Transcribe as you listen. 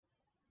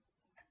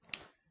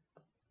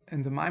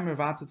In the Maimer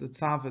Vata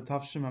Tetzavah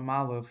Tavshim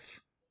Amalef,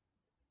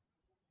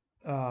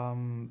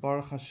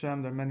 Baruch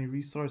Hashem, there are many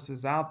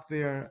resources out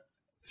there.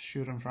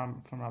 Shooting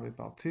from Rabbi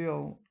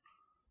Baltil,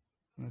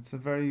 and it's a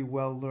very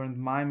well learned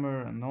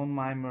mimer, a known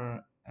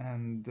mimer,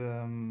 and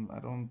I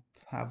don't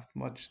have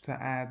much to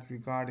add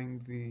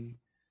regarding the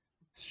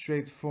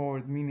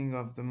straightforward meaning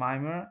of the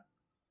mimer.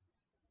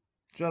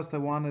 Just I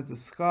want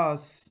to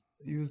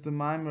use the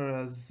mimer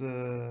as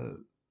a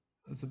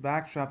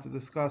backdrop to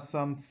discuss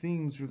some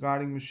themes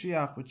regarding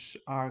Moshiach, which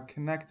are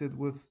connected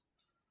with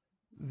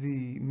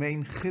the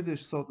main chiddush,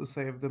 so to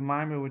say, of the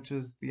mimer, which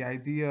is the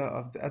idea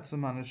of the etzem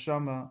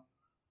haneshama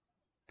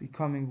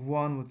becoming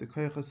one with the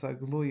koiches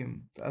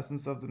hagluyim, the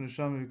essence of the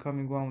neshama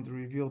becoming one with the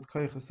revealed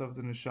koiches of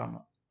the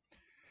neshama.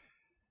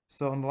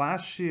 So in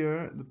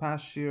the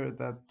past year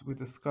that we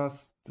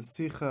discussed the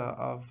sicha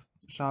of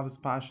Shabbos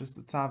Pashas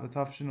Tetzavah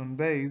Tafshin and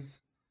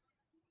Beis,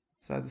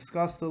 so I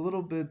discussed a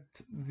little bit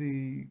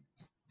the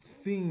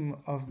theme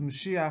of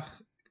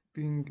Moshiach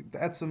being the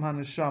etzem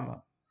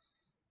haneshama.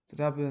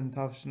 The Rebbe in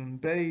Tafshin and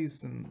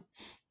Beis and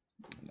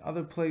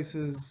other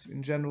places,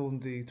 in general, in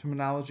the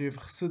terminology of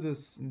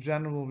Chassidus, in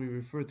general, we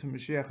refer to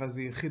Moshiach as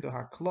the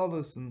Yechidah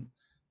HaKlalis, and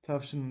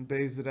Tafshin and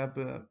Beis, the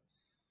Rebbe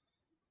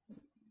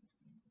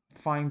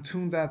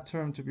fine-tuned that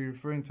term to be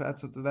referring to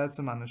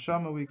Etzem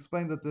HaNeshama. We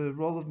explained that the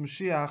role of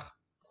Moshiach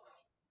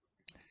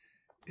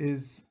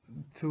is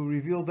to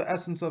reveal the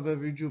essence of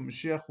every Jew.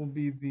 Moshiach will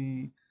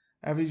be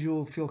every Jew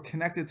will feel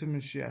connected to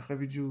Moshiach.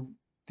 Every Jew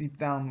deep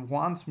down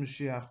wants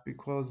Moshiach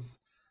because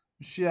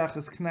Moshiach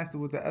is connected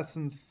with the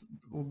essence.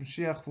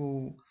 Moshiach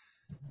will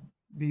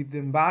be the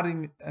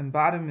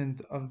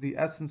embodiment of the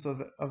essence of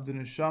the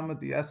neshama,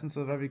 the essence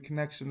of every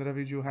connection that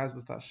every Jew has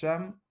with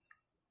Hashem.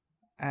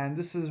 And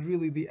this is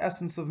really the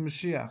essence of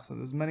Moshiach. So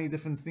there's many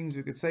different things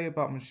you could say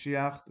about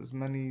Moshiach.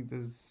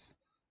 There's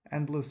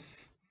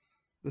endless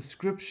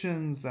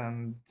descriptions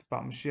and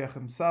about Moshiach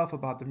himself,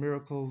 about the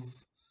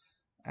miracles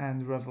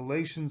and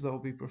revelations that will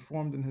be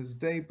performed in his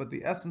day. But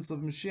the essence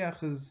of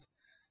Moshiach is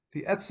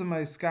the etzem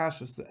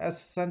haiskashus, the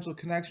essential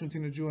connection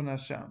between a Jew and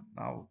Hashem.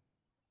 Now,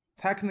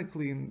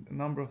 technically, in a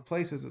number of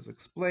places, it's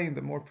explained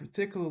that more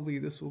particularly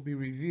this will be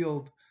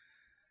revealed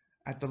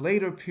at the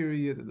later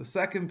period, at the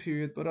second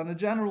period. But on a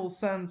general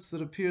sense,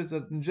 it appears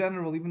that in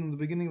general, even in the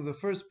beginning of the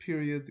first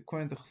period,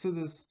 according to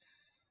Chassidus,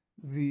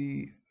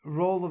 the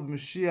role of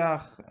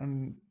Moshiach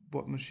and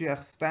what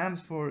Moshiach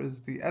stands for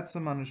is the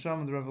etzem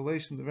haneshama, the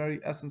revelation, the very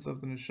essence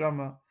of the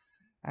neshama,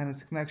 and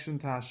its connection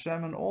to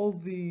Hashem, and all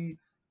the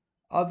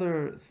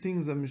other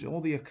things of Mashiach,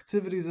 all the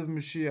activities of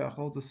Mashiach,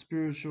 all the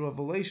spiritual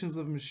revelations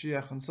of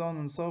Mashiach, and so on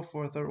and so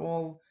forth, are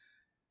all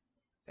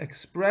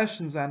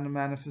expressions and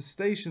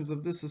manifestations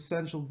of this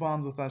essential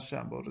bond with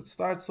Hashem. But it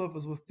starts off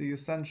as with the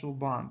essential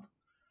bond.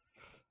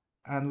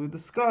 And we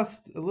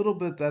discussed a little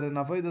bit that in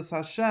Avodas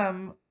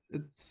Hashem,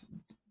 it's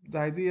the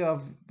idea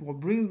of what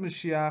brings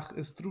Mashiach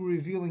is through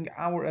revealing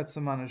our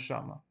etzem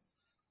haneshama.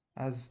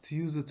 As to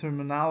use the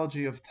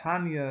terminology of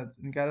Tanya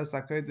in Geras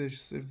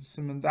HaKodesh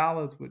Siman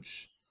Dalet,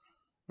 which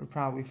we're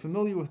probably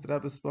familiar with, the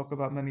Rebbe spoke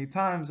about many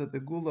times, that the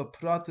Gula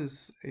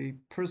Pratis, a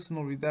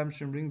personal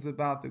redemption, brings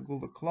about the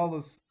Gula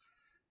Klalis,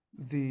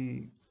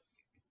 the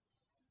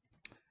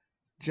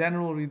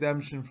general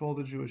redemption for all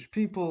the Jewish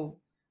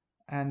people,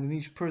 and in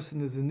each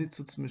person is a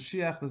Nitzutz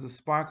Mashiach, there's a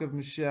spark of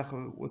Mashiach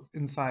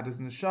inside his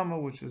Neshama,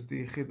 which is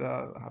the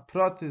Yechidah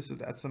HaPratis, or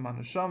the Etzem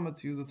HaNeshama,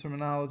 to use the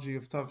terminology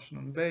of Tavshin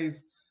and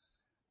Beis,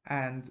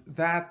 and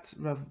that,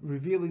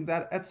 revealing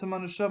that Etzem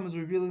HaNeshama is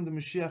revealing the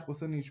Mashiach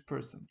within each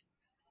person.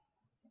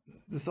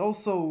 This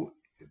also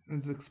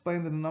is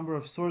explained in a number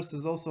of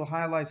sources, also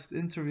highlights the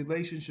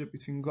interrelationship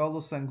between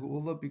Galus and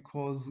Geula,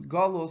 because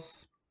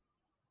Galus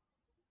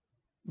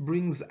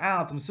brings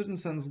out, in a certain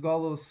sense,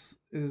 Galus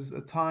is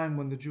a time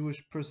when the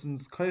Jewish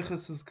person's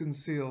koiches is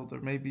concealed,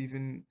 or maybe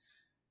even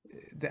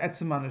the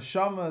etzem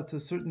haneshama to a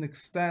certain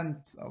extent,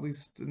 at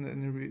least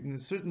in a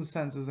certain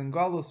sense, is in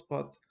Galus.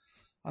 But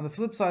on the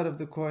flip side of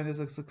the coin, as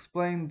it's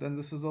explained, and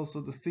this is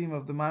also the theme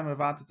of the Maimer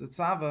Vata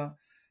Tetzavah,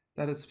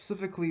 that it's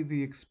specifically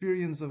the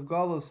experience of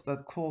Galus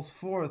that calls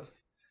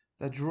forth,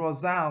 that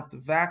draws out the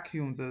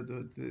vacuum,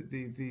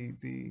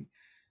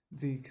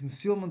 the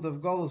concealment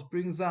of Galus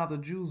brings out a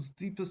Jew's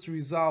deepest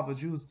resolve, a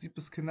Jew's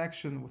deepest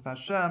connection with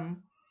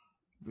Hashem,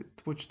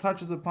 which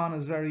touches upon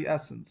his very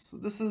essence. So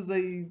this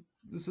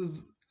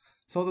is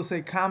so to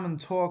say common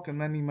talk in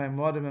many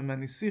Maimorim and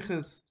many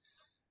Sichas.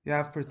 You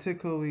have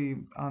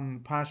particularly on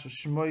Pasha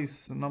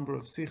Shmois a number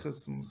of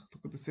Sichas, and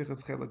the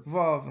Sichas Chelik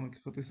Vav, and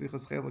the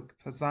Sichas Chelik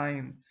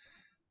Tazayin,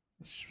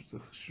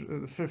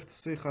 the fifth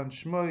Sicha on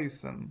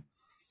Shmois, and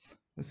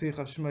the Sicha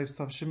of Shmois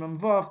Tavshimem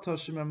Vav,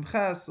 Tavshimem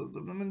Ches,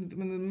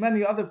 in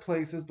many other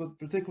places, but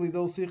particularly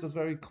those Sichas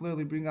very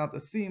clearly bring out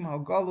the theme, how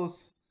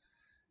Galus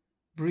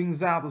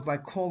brings out, is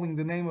like calling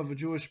the name of a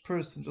Jewish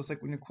person, just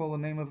like when you call the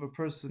name of a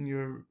person,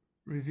 you're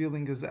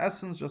revealing his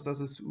essence, just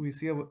as we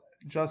see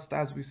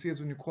as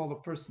when you call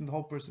a person, the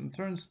whole person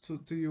turns to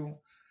you.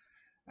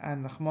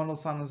 And Rahman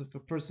al-San, if a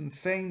person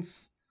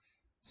faints,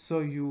 So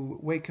you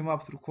wake him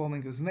up through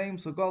calling his name.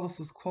 So Galus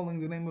is calling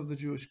the name of the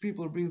Jewish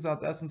people. It brings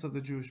out the essence of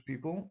the Jewish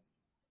people.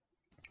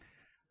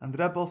 And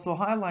the Rebbe also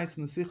highlights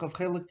in the Sikh of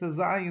Chelik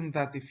Tezayin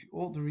that if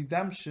all the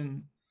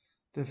redemption,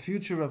 the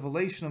future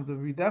revelation of the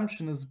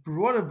redemption is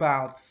brought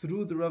about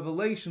through the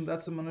revelation,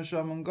 that's a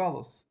Manasham and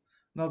Galus.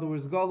 In other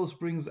words, Galus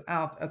brings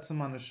out Etzem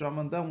Manasham,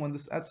 and then when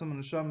this Etzem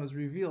Manasham is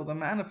revealed and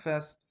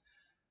manifest,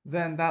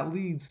 then that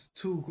leads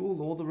to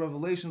Gula. All the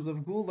revelations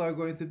of Gula are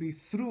going to be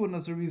through and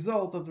as a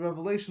result of the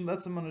revelation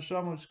that's a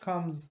Manasham which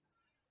comes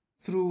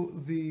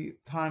through the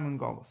time in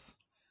Galus.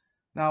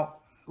 Now,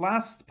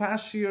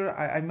 past year,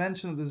 I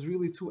mentioned there's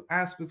really two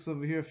aspects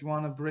over here. If you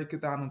want to break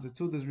it down into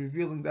two, there's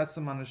revealing the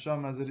Etzem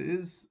Manashama as it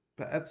is,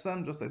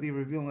 Be'etzem, just like the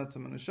revealing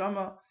Etzem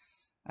Manashama,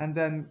 and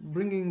then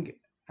bringing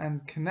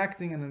and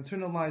connecting and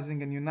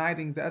internalizing and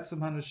uniting the Etzem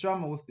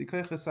Manashama with the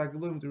Koiches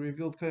HaGelum, the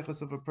revealed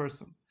Koiches of a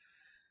person.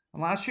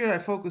 And last year I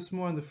focused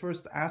more on the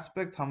first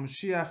aspect, how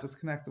Moshiach is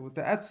connected with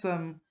the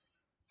Etzem,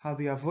 how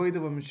the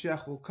Avodah when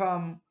Moshiach will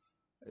come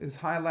is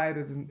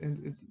highlighted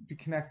and be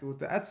connected with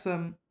the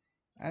Etzem,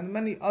 and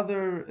many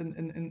other,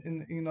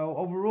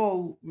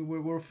 overall,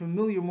 we're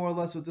familiar more or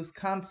less with this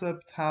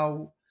concept,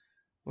 how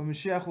when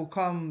Mashiach will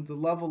come, the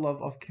level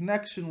of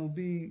connection will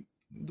be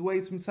the way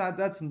it's Mitzad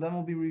Etzem, then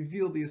will be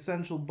revealed the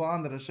essential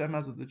bond that Hashem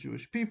has with the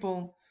Jewish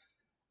people,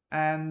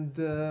 and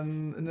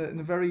in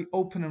a very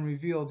open and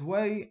revealed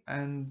way,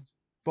 and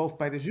both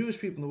by the Jewish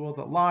people in the world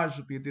at large,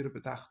 will be a Dira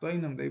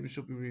B'Tachtoinim, the Eibush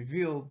will be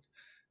revealed,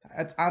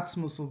 at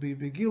Atzmus will be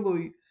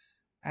Begilui,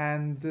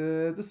 and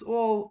this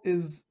all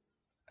is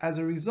as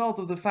a result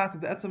of the fact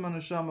that the Etzem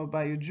HaNeshama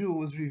by a Jew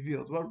was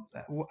revealed.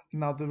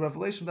 Now, the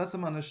revelation of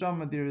Etzem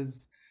HaNeshama, there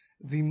is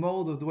the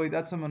mode of the way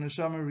that Etzem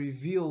HaNeshama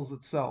reveals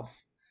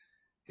itself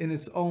in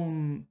its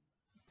own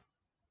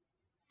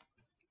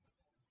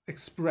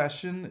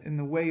expression, in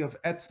the way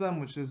of Etzem,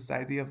 which is the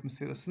idea of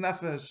Mesiras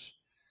Nefesh,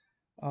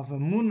 of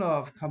Emunah,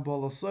 of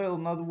Kabbalah soil.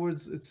 In other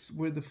words, it's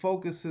where the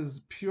focus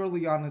is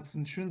purely on its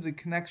intrinsic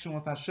connection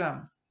with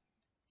Hashem.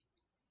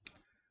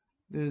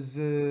 There's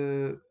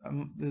in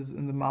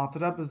the Malta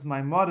Rebbe's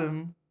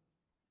Maimorim,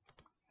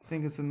 I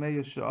think it's in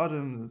Meir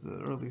Sha'arim, there's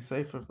an early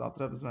sefer of the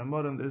Alter Rebbe's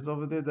Maimorim, there's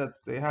over there that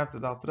they have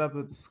the Alter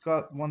Rebbe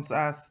once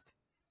asked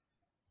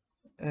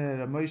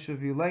Moshe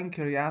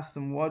Vilenker, he asked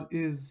him, what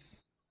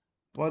is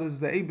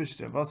the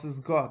Eibishter, what is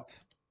God,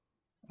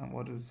 and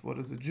what is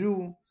a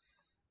Jew,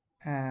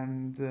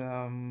 and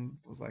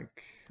was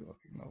like,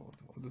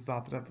 what is the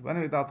Alter Rebbe? But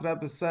anyway, the Alter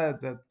Rebbe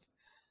said that,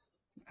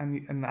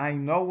 and I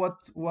know what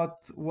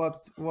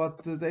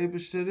the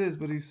Eibishter is,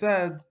 but he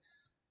said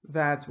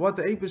that what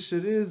the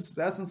Eibishter is,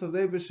 the essence of the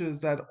Eibishter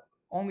is that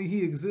only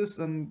he exists,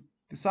 and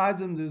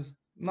besides him there's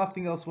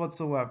nothing else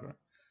whatsoever.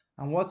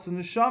 And what's the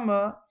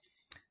Neshama?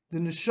 The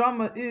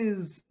Neshama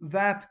is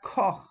that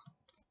koch,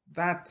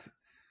 that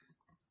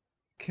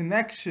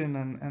connection,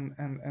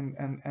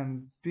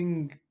 and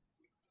being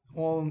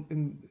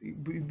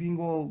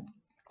all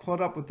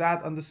caught up with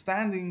that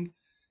understanding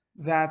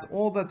that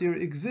all that there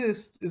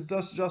exists is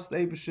just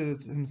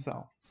Eibishter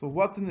himself. So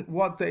what the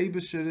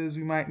Eibishter is,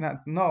 we might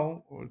not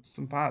know, or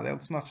some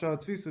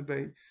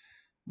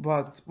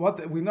but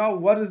what we know,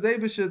 what is the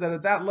Eibishter, that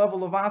at that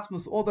level of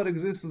Atmos, all that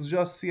exists is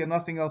just see, and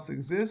nothing else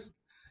exists.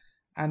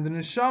 And the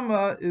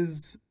Neshama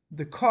is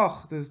the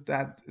koch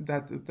that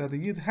the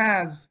Yid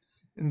has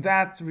in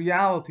that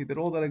reality, that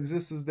all that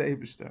exists is the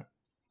Eibishter.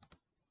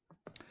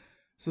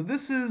 So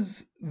this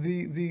is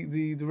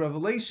the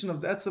revelation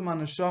of the Etzem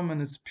HaNeshama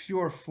in its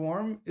pure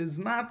form is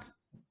not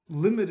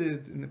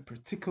limited in a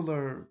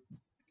particular,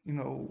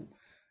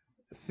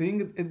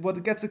 thing.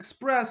 What gets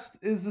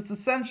expressed is this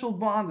essential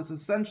bond, this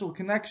essential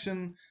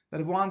connection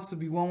that it wants to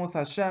be one with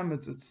Hashem.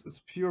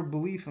 It's pure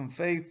belief and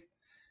faith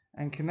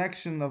and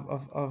connection of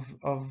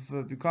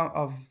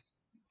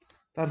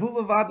that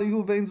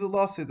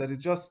that is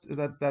just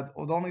that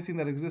the only thing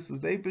that exists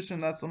is the Eibush,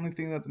 and that's the only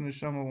thing that the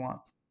Neshama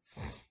wants.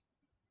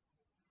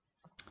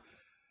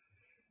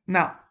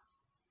 Now,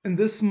 in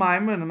this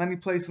Maimer, and in many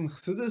places in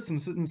Chassidus, in a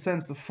certain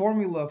sense, the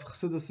formula of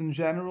Chassidus in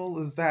general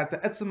is that the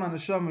Etzem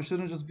HaNeshama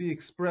shouldn't just be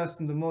expressed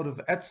in the mode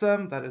of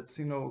Etzem, that it's,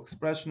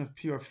 expression of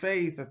pure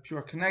faith, a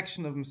pure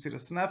connection of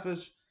Mesiras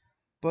Nefesh,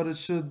 but it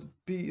should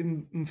be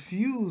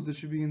infused, it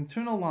should be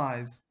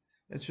internalized,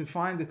 it should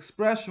find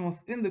expression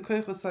within the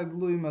Koiches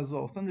HaGluim as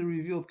well, within the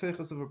revealed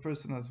Koiches of a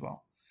person as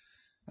well.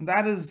 And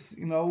that is,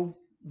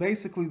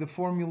 basically the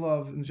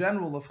formula in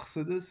general of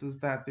Chassidus, is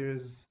that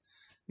there's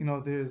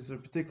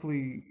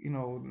particularly,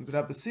 the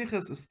Rabbi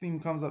Sichas, this theme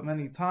comes up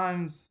many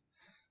times,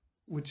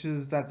 which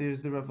is that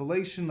there's the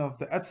revelation of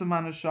the Etzem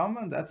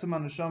HaNeshama, and the Etzem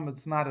HaNeshama,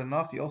 it's not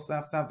enough. You also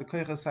have to have the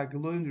Koiches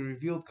HaGeluim, the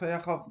revealed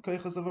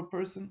Koiches of a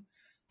person.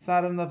 It's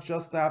not enough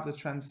just to have the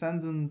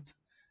transcendent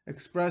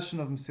expression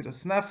of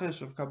Mesiras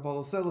Nefesh, of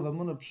Kabbalah Sel, of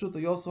Emunah Pshuta.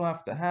 You also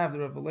have to have the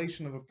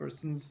revelation of a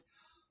person's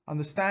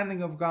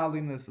understanding of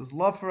godliness, his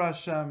love for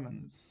Hashem,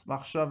 and his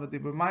machshava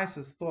dibur ma'aser,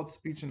 his thought,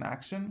 speech, and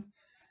action.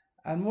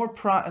 And more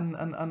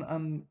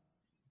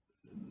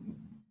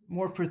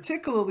more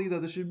particularly, that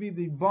there should be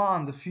the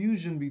bond, the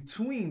fusion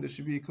between, there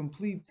should be a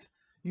complete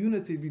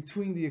unity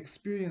between the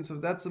experience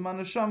of that Tzemah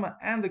Neshama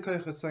and the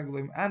Koiches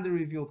Saglim and the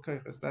revealed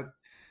Koiches, that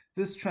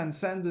this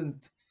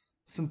transcendent,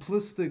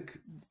 simplistic,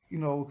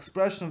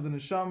 expression of the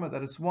Neshama,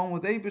 that it's one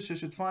with Eibush,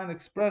 should find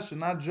expression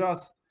not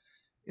just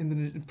in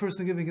the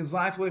person giving his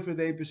life away for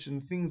the Eibush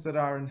and things that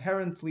are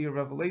inherently a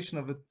revelation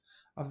of it,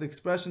 of the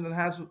expression that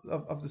has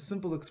of the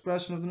simple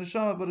expression of the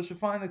Neshama, but it should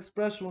find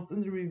expression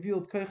within the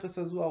revealed Koiches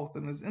as well,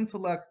 within his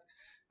intellect,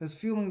 his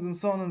feelings, and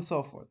so on and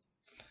so forth.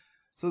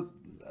 So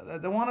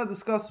I want to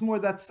discuss more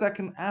that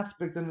second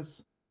aspect and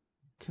its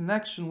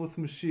connection with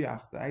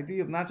Moshiach, the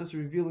idea of not just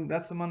revealing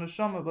that's the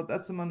Neshama, but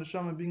that's the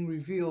Neshama being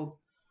revealed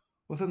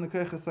within the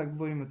Koiches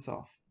HaGluim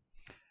itself.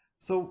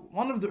 So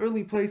one of the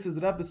early places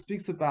the Rebbe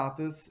speaks about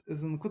this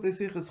is in the Kutei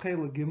Sichos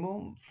Chela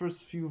Gimel,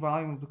 first few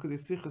volumes of the Kutei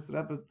Sichos. The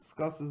Rebbe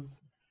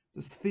discusses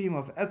this theme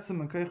of Etzem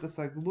and Koiches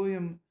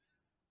HaGluim a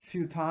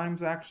few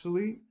times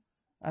actually.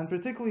 And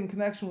particularly in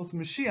connection with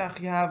Moshiach,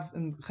 you have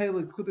in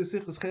Kutei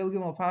Sichos Chela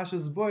Gimel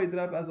Parshas Boy,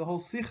 the Rebbe has a whole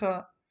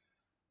Sicha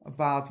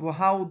about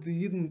how the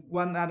Yidden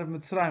went out of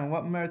Mitzrayim, and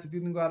what merit did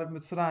Yidden go out of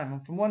Mitzrayim.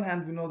 And from one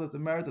hand, we know that the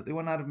merit that they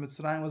went out of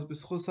Mitzrayim was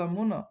B'schus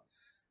Amunah.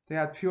 They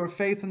had pure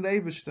faith in the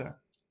Eibishter.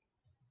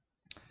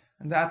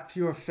 And that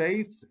pure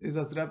faith is,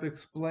 as Rebbe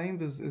explained,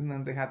 and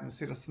then they had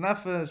Mesiras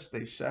Nefesh,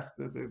 they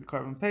shechted the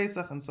Korban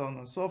Pesach, and so on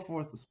and so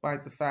forth,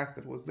 despite the fact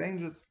that it was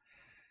dangerous.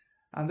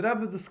 And the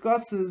Rebbe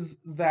discusses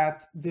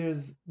that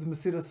there's the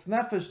Mesiras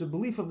Nefesh, the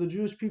belief of the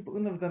Jewish people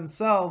in of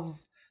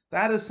themselves,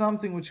 that is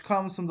something which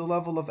comes from the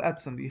level of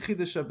Etzem, the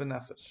Yichidah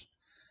Benefesh.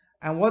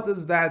 And what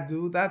does that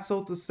do? That,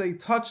 so to say,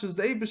 touches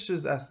the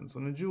Eibishter's essence.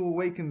 When a Jew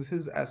awakens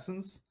his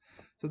essence,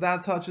 so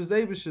that touches the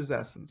Eibishter's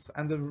essence.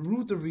 And the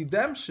root of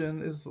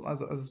redemption is,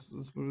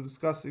 as we were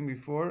discussing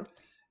before,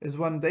 is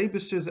when the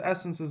Eibishter's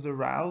essence is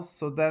aroused.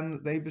 So then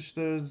the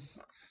Eibishter's,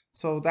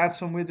 so that's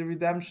from where the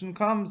redemption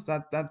comes.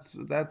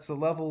 That's a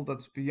level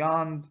that's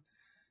beyond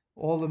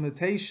all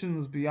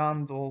limitations,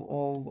 beyond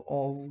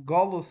all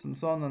galus and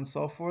so on and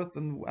so forth.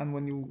 And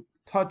when you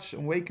touch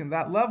and awaken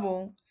that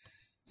level,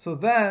 so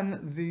then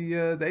the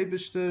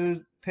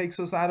Eibishter takes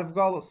us out of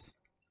galus.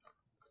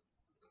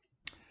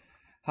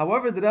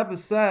 However, the Rebbe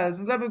says,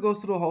 and the Rebbe goes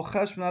through a whole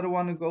cheshbon. I don't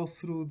want to go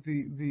through the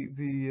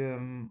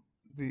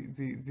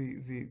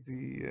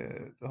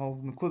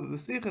whole nukud of the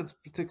sicha. It's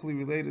particularly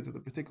related to the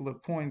particular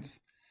points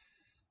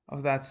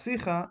of that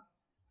sicha.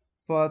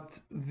 But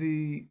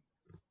the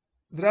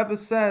Rebbe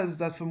says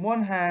that from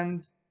one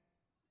hand,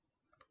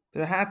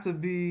 there had to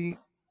be.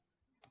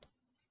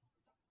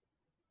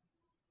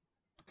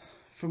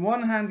 From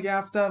one hand, you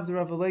have to have the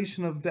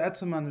revelation of the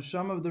Etzem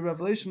HaNeshama. The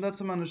revelation of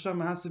the Etzem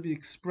HaNeshama has to be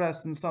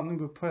expressed in something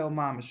b'poel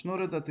mamish. In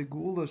order that the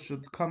Geula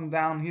should come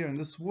down here in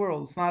this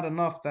world, it's not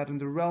enough that in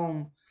the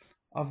realm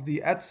of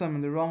the Etzem,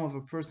 in the realm of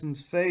a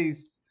person's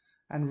faith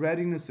and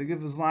readiness to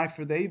give his life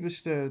for the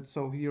Eibishter,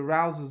 so he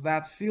arouses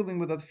that feeling,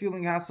 but that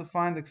feeling has to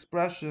find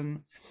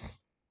expression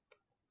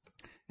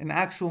in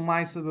actual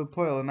Maisa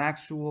b'poel, in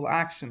actual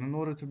action, in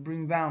order to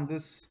bring down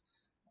this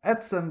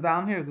Etzem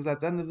down here, because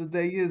at the end of the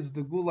day is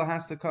the Gula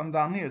has to come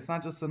down here. It's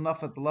not just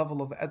enough at the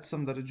level of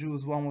Etzem that a Jew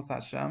is one with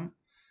Hashem,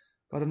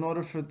 but in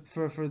order for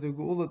the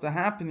Gula to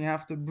happen, you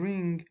have to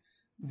bring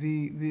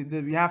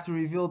you have to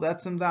reveal the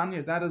Etzem down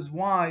here. That is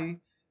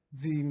why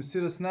the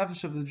Mesiras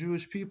Nefesh of the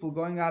Jewish people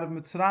going out of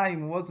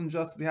Mitzrayim, it wasn't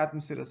just that they had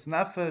Mesiras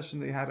Nefesh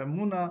and they had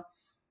Emunah,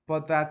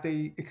 but that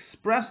they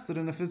expressed it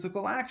in a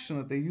physical action,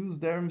 that they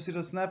used their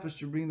Mesiras Nefesh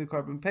to bring the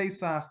Korban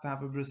Pesach, to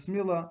have a Bris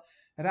Milah.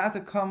 It had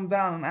to come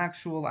down in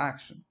actual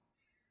action.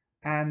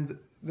 And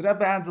the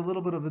Rebbe adds a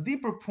little bit of a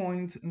deeper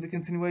point in the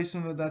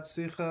continuation of that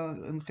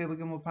Sicha in Chilek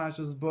Gimel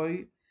Parshas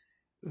Boi,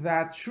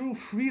 that true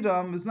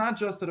freedom is not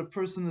just that a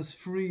person is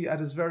free at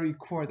his very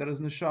core, that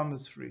his neshama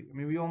is free. I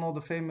mean, we all know the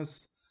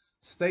famous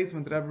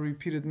statement that Rebbe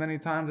repeated many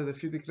times, that the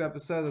Frierdiker Rebbe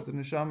said that the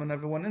neshama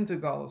never went into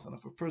galus, and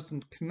if a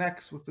person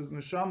connects with his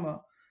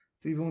neshama,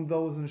 so even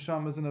though his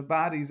neshama is in a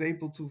body, he's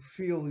able to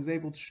feel, he's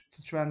able to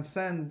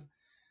transcend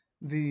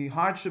the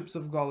hardships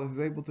of galus,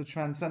 he's able to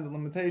transcend the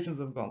limitations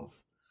of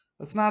galus.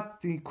 That's not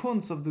the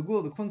kunz of the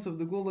gula. The kunz of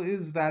the gula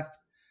is that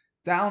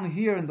down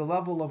here in the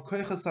level of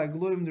koiches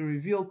hagluim, the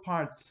revealed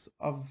parts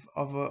of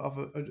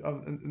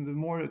in the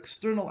more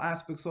external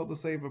aspects, so to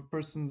say, of a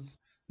person's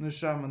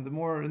neshama, and the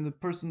more in the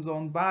person's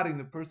own body, in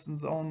the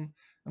person's own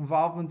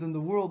involvement in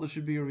the world, there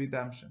should be a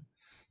redemption.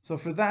 So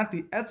for that,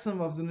 the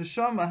etzem of the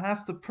neshama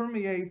has to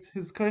permeate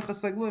his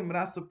koiches hagluim. It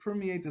has to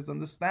permeate his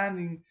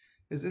understanding,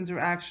 his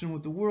interaction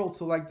with the world.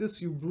 So like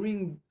this, you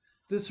bring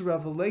this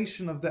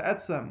revelation of the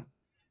etzem,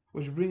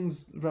 which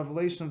brings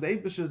revelation of the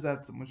Eibishter's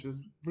etzem, which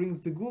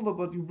brings the gula,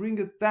 but you bring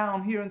it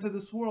down here into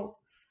this world.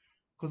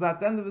 Because at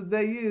the end of the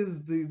day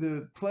is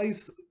the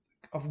place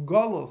of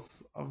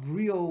galus, of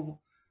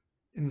real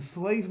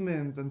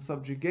enslavement and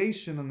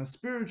subjugation in a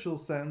spiritual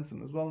sense,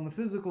 and as well in a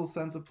physical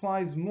sense,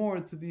 applies more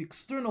to the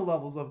external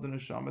levels of the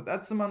neshama.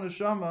 That's the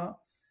neshama.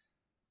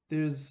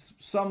 There's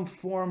some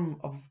form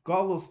of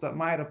galus that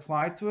might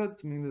apply to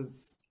it. I mean,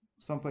 there's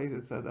some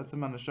places it says that's the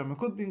neshama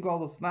could be in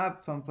galus, not.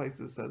 Some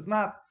places it says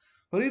not.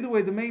 But either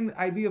way, the main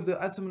idea of the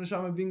Etzem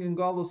Neshama being in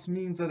Galus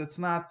means that it's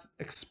not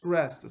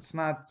expressed, it's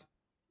not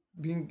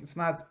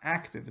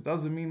active. It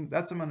doesn't mean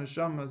Etzem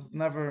Neshama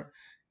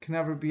can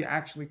never be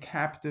actually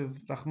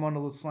captive, Rahman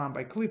al-Islam,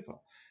 by Klipa.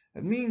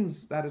 It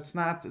means that it's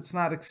not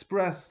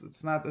expressed,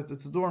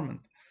 it's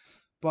dormant.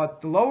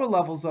 But the lower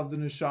levels of the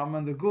neshama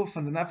and the guf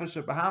and the nefesh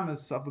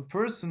bahamis of a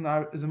person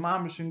is a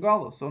mamish in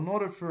gala. So in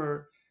order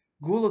for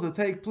gula to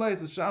take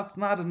place, it's just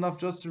not enough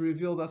just to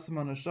reveal the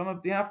Esama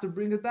neshama. You have to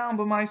bring it down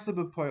b'maisa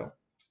b'poil.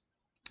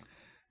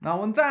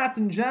 Now, in that,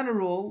 in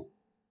general,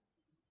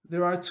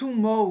 there are two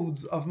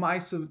modes of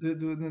maisa. The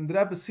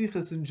Rebbe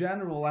Sichas in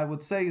general, I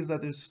would say, is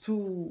that there's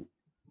two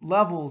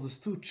levels, there's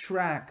two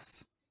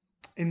tracks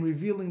in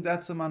revealing that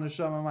Esama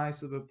neshama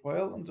maisa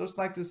b'poil, and just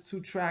like there's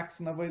two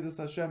tracks in Avodas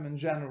Hashem in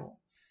general.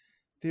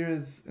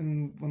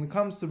 When it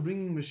comes to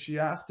bringing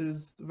Moshiach,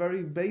 there's a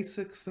very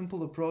basic,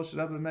 simple approach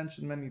that Rebbe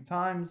mentioned many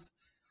times.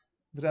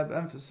 The Rebbe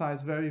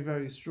emphasized very,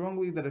 very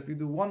strongly that if you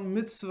do one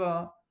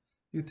mitzvah,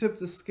 you tip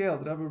the scale.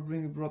 The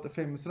Rebbe brought the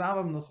famous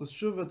Rambam, Nechus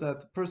Shuvah,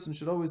 that the person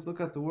should always look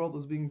at the world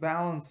as being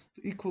balanced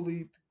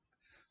equally,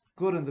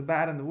 good and the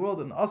bad in the world.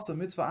 And also,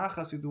 mitzvah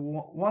achas, you do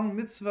one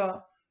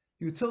mitzvah,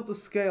 you tilt the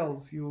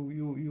scales,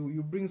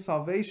 you bring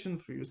salvation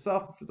for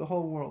yourself and for the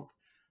whole world.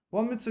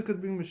 One mitzvah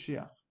could bring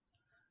Mashiach.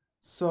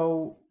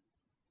 So,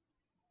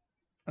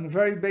 on a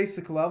very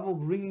basic level,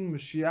 bringing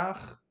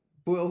Mashiach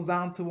boils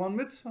down to one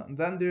mitzvah, and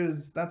then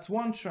that's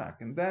one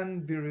track, and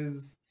then there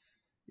is,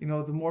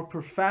 the more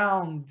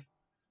profound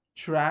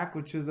track,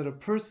 which is that a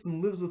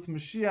person lives with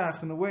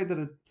Mashiach in a way that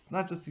it's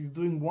not just he's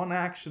doing one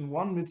action,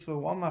 one mitzvah,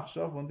 one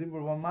machshav, one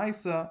dibur, one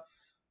maisa,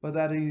 but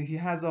that he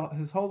has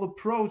his whole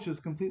approach is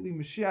completely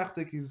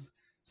Mashiach, he's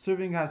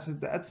serving as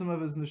the etzem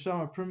of his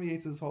neshama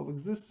permeates his whole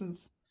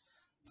existence.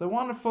 So I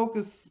want to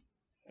focus,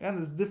 and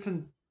there's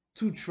different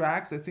two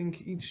tracks. I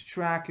think each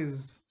track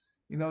is,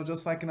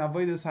 just like in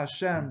Avodas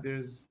Hashem,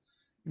 there's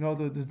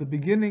the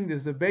beginning,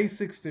 there's the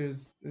basics,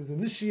 there's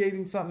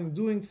initiating something,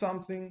 doing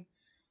something.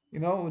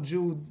 A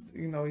Jew,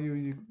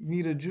 you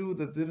meet a Jew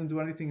that didn't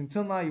do anything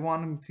until now, you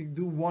want him to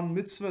do one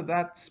mitzvah,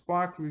 that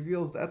spark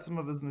reveals the etzem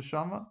of his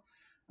neshama.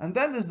 And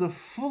then there's the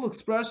full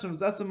expression of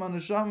his etzem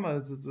neshama,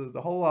 it's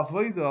the whole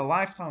avodah, a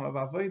lifetime of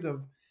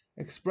avodah,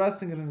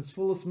 expressing it in its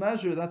fullest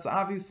measure. That's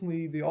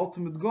obviously the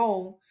ultimate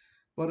goal,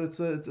 but it's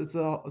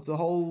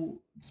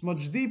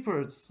much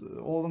deeper, it's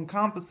all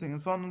encompassing, and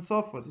so on and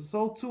so forth.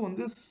 So too in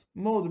this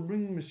mode of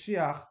bringing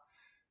Mashiach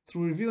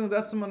through revealing the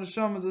Etzem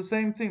Neshama is the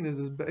same thing. There's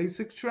a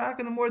basic track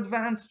and a more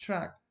advanced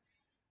track.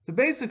 The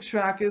basic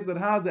track is that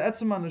how the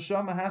Etzem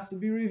Neshama has to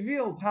be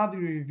revealed. How do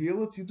you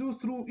reveal it? You do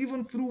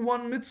even through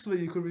one mitzvah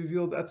you could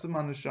reveal the Etzem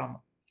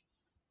Neshama.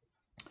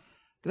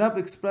 The Rebbe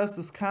expressed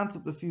this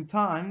concept a few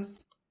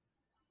times,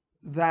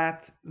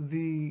 that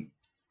the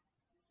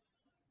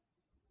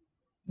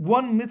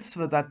one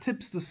mitzvah that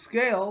tips the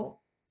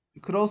scale,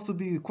 it could also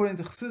be, according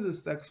to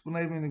Chassidus, the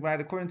explanation,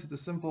 right, according to the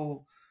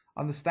simple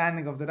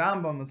understanding of the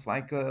Rambam, it's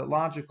like a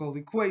logical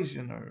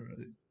equation, or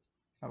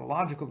not a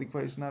logical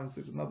equation,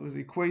 obviously, but in other words,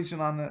 the equation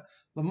on the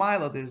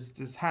Lamaila,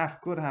 there's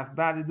half good, half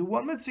bad. You do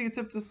one mitzvah, you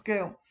tip the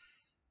scale.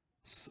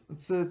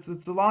 It's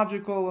a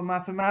logical, a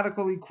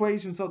mathematical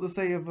equation, so to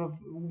say, of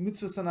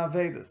mitzvahs and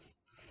avedas.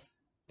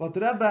 But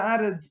the Rebbe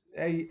added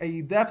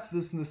a depth to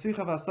this in the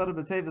Sikha Vasar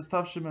B'Tevis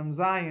Tavshim Mem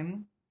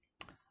Zayin.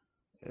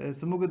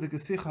 It's a Mugadik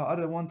Sikha,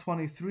 Ada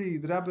 123.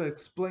 The Rebbe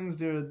explains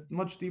there a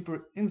much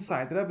deeper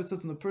insight. The Rebbe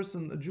says when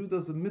a Jew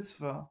does a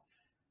mitzvah,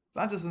 it's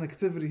not just an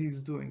activity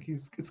he's doing.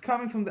 It's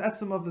coming from the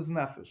etzem of his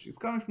nefesh. It's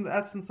coming from the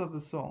essence of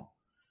his soul.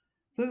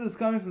 Since it's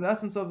coming from the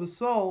essence of his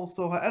soul,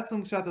 so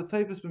ha'etzem kshat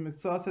ha'tevis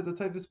b'miktzah set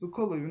ha'tevis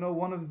b'kula.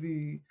 One of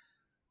the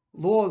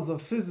laws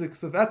of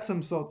physics of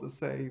etzem, so to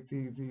say,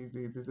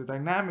 the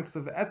dynamics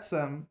of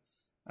etzem,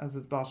 as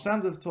it's Baal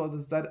Shem Tov taught,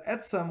 is that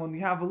etzem, when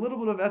you have a little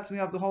bit of etzem, you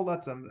have the whole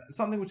etzem.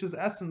 Something which is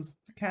essence,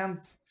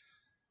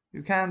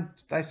 you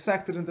can't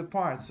dissect it into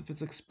parts. If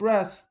it's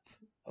expressed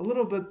a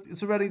little bit,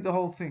 it's already the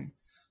whole thing.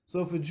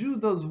 So if a Jew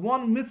does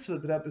one mitzvah,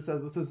 the Rebbe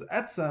says, with his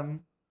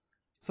etzem,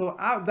 so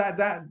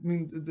the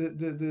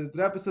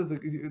Rebbe says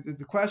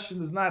the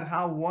question is not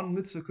how one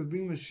mitzvah could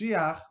bring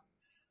Mashiach.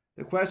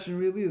 The question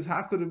really is,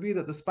 how could it be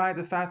that despite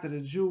the fact that a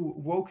Jew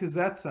woke his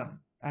etzem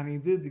and he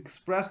did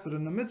express it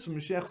in the mitzvah,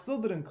 Mashiach still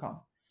didn't come?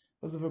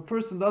 Because if a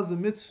person does a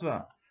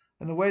mitzvah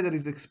in a way that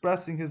he's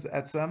expressing his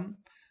etzem,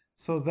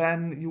 so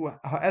then you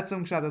have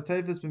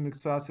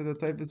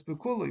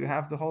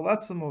the whole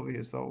etzem over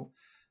here. So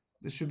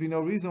there should be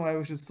no reason why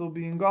we should still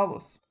be in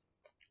galus.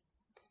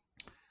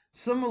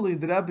 Similarly,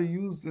 the Rebbe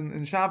used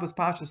in Shabbos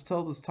Pashas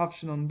told us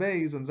Tafshin on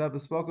Beis, when the Rebbe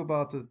spoke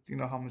about it,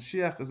 how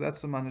Moshiach is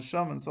etzem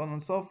Neshama and so on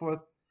and so forth.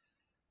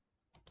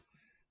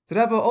 The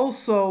Rebbe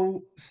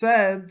also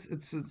said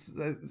it's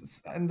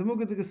in the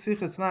Mugadik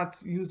Sikh, it's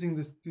not using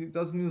this, it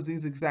doesn't use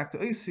these exact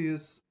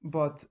oisius,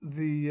 but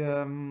the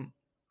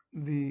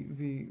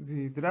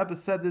Rebbe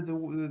said that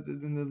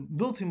in the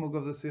Biltimug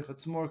of the Sikh,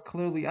 it's more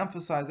clearly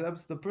emphasized.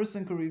 The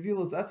person can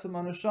reveal his etzem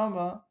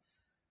neshama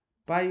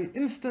by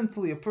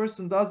instantly. A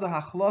person does a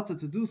hachlata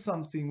to do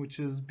something which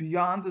is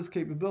beyond his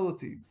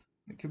capabilities.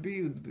 It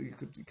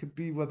could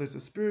be whether it's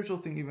a spiritual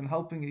thing, even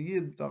helping a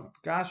yid,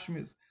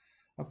 gashmis.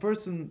 A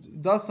person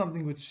does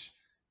something which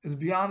is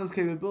beyond his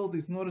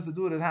capabilities. In order to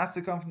do it, it has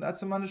to come from the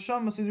etzem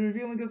haneshama. So he's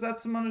revealing his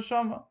etzem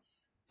haneshama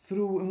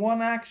through in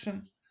one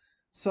action.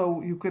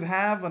 So you could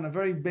have on a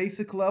very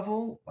basic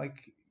level, like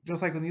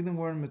just like when Yidden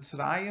were in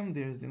Mitzrayim,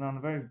 there's on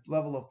a very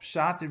level of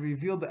pshat, they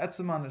revealed the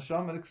etzem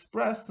haneshama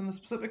expressed in a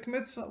specific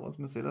mitzvah. It was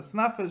Mesiras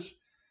Nefesh,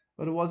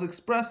 but it was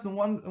expressed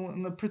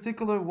in a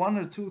particular one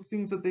or two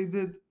things that they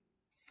did.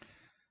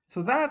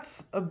 So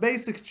that's a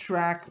basic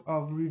track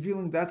of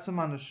revealing that Etzem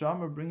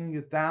HaNeshama, bringing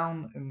it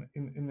down.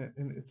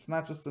 It's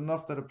not just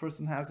enough that a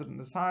person has it in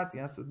his heart; he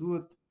has to do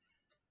it.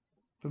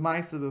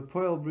 B'maisa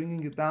b'poil,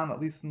 bringing it down at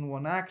least in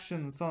one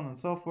action, and so on and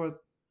so forth.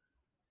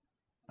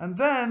 And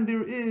then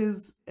there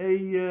is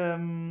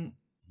and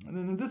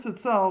in this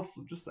itself,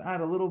 just to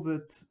add a little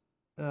bit,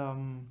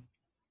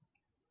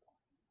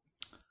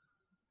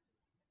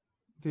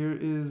 there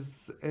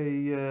is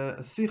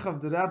a sikh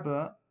of the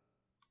Rebbe.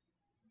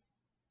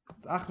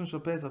 I think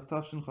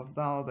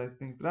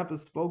the Rebbe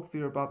spoke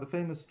there about the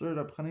famous story of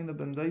Rabbi Chanina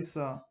ben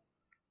Dosa,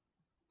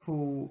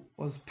 who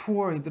was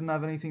poor. He didn't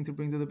have anything to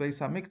bring to the Beis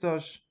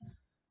HaMikdash,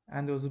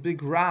 and there was a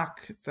big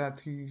rock that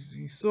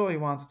he saw he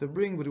wanted to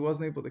bring, but he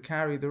wasn't able to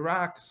carry the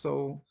rock.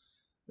 So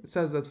it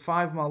says that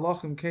 5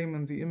 malachim came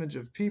in the image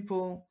of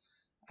people,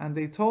 and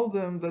they told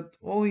him that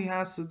all he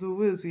has to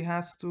do is he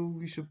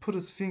should put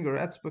his finger,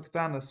 etzbek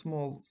dan, a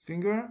small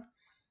finger.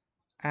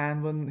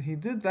 And when he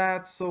did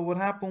that, so what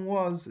happened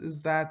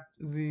is that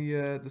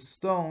the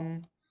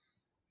stone,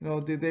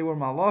 they were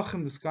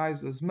malachim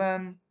disguised as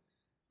men,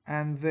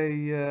 and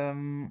they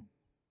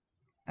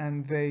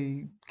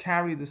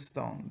carry the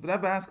stone. The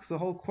Rebbe asks the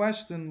whole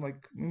question,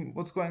 like,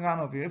 what's going on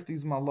over here? If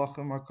these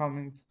malachim are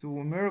coming to do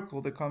a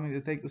miracle, they're coming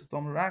to take the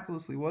stone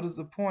miraculously, what is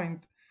the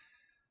point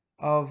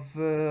of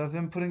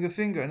him putting a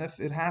finger? And if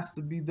it has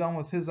to be done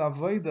with his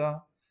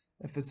avodah,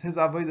 if it's his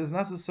avodah is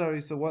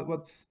necessary, so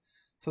what's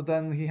so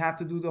then he had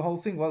to do the whole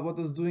thing. What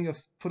does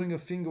putting a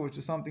finger, which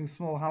is something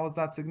small, how is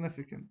that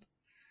significant?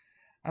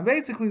 And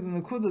basically, the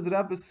Nakuda the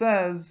Rebbe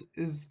says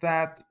is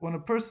that when a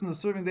person is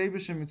serving the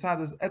Eibusher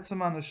Mitzad as Etzem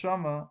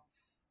HaNeshama,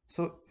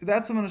 so the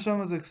Etzem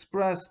HaNeshama is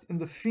expressed in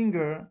the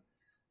finger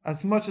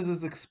as much as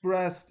is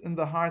expressed in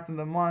the heart and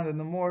the mind, and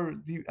the more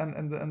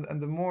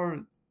the more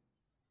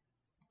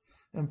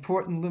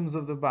important limbs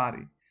of the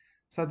body.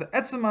 So the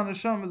Etzem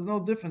HaNeshama is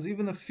no difference.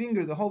 Even the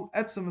finger, the whole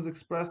Etzem is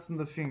expressed in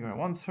the finger. I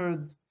once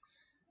heard, I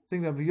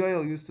think Rabbi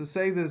Yoel used to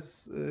say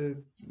this,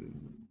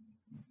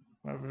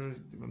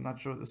 I'm not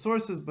sure the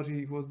sources, but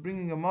he was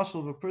bringing a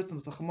mashal of a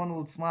person,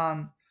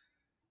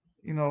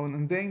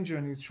 in danger,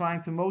 and he's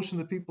trying to motion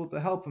the people to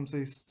help him, so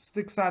he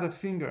sticks out a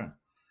finger.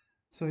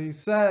 So he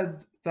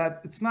said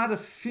that it's not a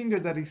finger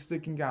that he's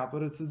sticking out,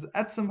 but it's his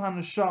etzem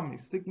haneshama.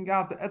 He's sticking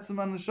out the etzem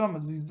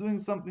haneshama. He's doing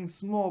something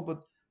small,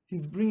 but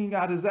he's bringing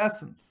out his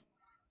essence.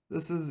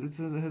 This is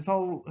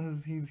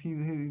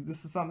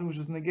something which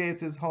is negated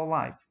his whole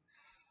life.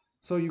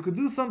 So you could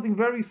do something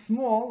very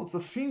small, it's a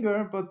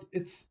finger, but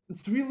it's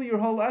really your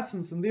whole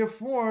essence, and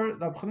therefore,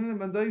 Rabbi Chanina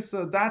ben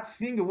Dosa, that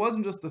finger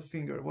wasn't just a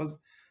finger, it was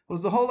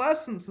the whole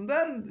essence. And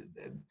then,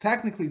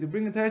 technically, to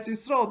bring it to Eretz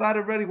Yisrael, that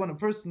already, when a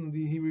person,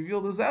 he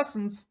revealed his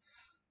essence,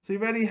 so he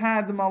already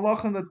had the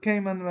malachim that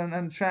came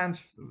and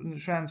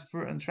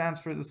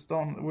transfer the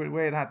stone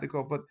where it had to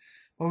go. But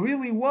what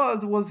really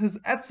was his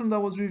etzem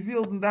that was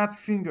revealed in that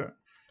finger.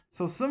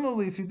 So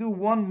similarly, if you do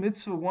one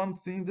mitzvah, one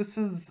thing, this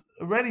is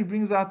already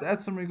brings out the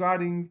etzem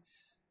regarding,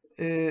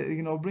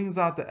 brings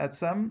out the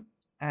etzem,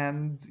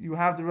 and you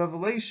have the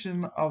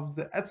revelation of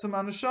the etzem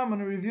haneshama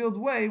in a revealed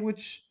way,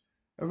 which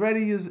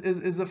already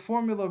is a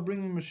formula of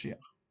bringing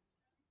Moshiach.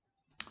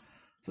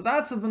 So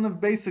that's on a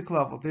basic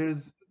level.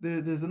 There's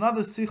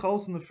another sikh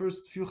also in the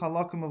first few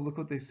halakim of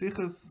Likutei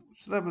Sichos,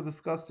 which Rebbe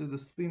discussed through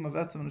this theme of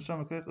etzem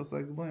haneshama keichos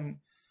a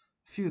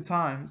few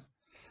times.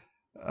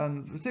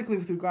 And particularly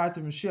with regard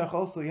to Moshiach,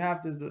 also you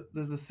have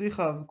there's a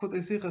sikha of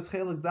Likutei Sichos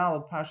Chelik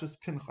Daled Parshas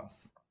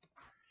Pinchas,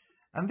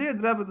 and there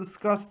the Rebbe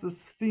discussed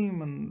this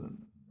theme in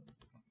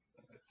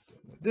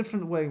a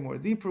different way, more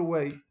deeper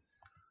way.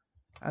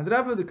 And the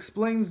Rebbe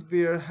explains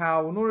there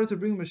how, in order to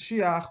bring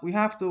Moshiach, we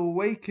have to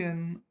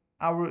awaken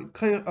our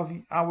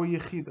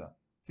yechida,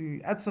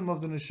 the etzem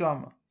of the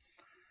neshama.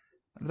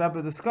 And the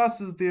Rebbe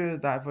discusses there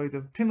the avodah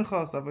of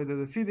Pinchas, the avodah of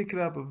the Fidik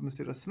Rebbe of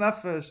Mesiras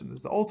Nefesh, and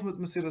there's the ultimate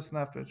Mesiras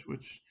Nefesh,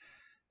 which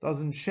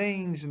doesn't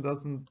change and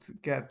doesn't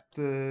get.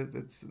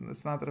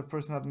 It's not that a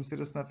person had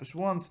Mesiras Nefesh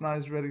once, now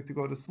he's ready to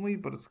go to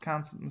sleep, but it's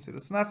constant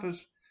Mesiras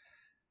Nefesh.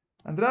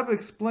 And the Rebbe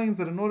explains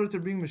that in order to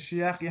bring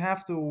Mashiach, you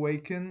have to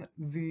awaken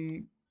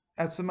the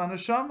Etzem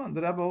HaNeshama. And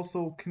the Rebbe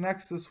also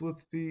connects this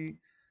with the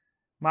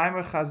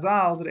Maimer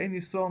Chazal that Ein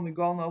Yisrael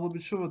Nigal Na'ala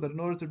B'Tshuva, that in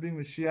order to bring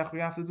Mashiach, we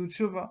have to do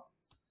Tshuva.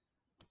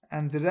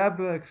 And the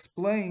Rebbe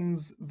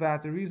explains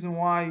that the reason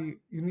why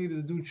you needed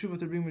to do tshuva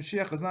to bring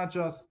Mashiach is not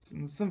just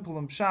in simple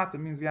and pshat. It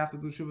means you have to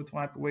do tshuva to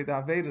wipe away the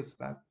avedas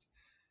that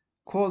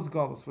cause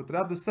galus. What the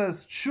Rebbe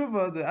says,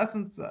 tshuva, the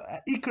essence,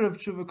 ikar of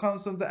tshuva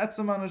comes from the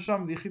etzem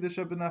haneshama, the yichida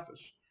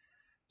shebenefesh.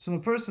 So when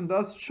a person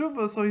does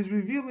tshuva, so he's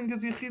revealing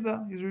his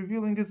yichida, he's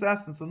revealing his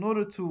essence. So in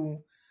order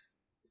to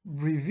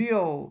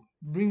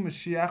bring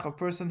Mashiach, a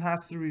person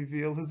has to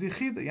reveal his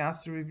yichida, he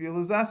has to reveal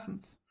his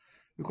essence.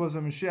 Because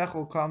when Mashiach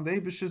will come, the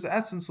Eibishter's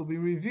essence will be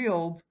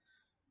revealed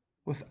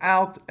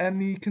without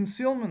any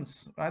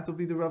concealments, right? There'll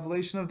be the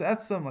revelation of the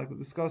Etzem, like we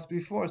discussed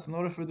before. So in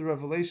order for the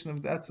revelation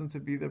of the Etzem to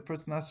be, the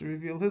person has to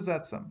reveal his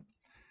Etzem.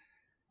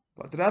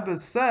 But the Rebbe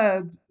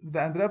said,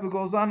 and the Rebbe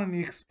goes on and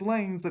he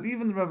explains that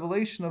even the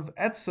revelation of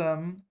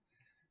Etzem,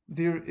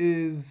 there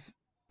is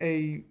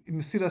a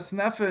Mesiras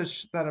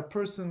Nefesh that a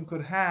person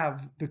could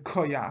have, the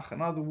koyach.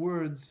 In other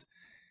words,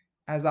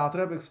 as Al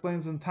Rebbe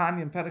explains in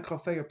Tanya and Perek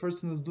Chafei, a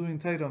person is doing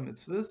Torah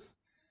mitzvahs,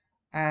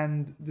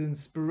 and the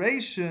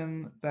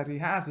inspiration that he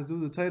has to do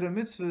the Torah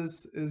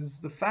mitzvahs is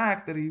the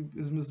fact that he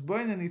is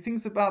misborn, and he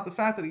thinks about the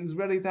fact that he's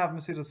ready to have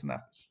Mesiras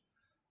Nefesh,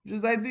 which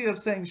is the idea of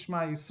saying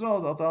Shema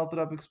Yisrael. That Al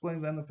Rebbe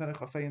explains in the Perek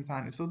Chafei and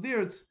Tanya. So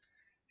there, it's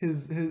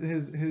his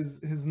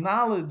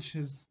knowledge,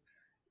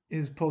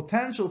 his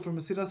potential for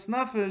Mesiras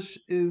Nefesh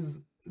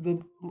is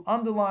the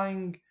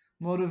underlying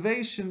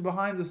motivation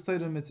behind the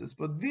Torah mitzvahs.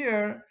 But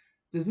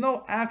there's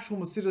no actual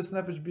Mesiras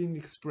Nefesh being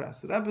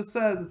expressed. The Rebbe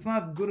says it's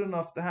not good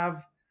enough to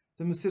have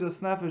the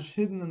Mesiras Nefesh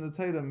hidden in the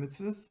Torah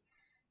mitzvahs.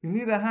 You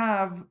need to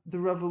have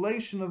the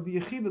revelation of the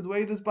Yechidah the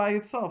way it is by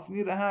itself. You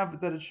need to have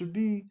that it should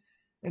be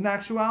in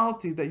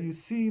actuality, that you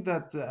see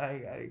that the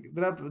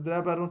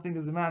Rebbe I don't think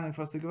is demanding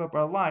for us to give up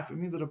our life. It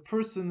means that a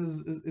person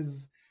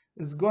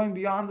is going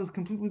beyond this,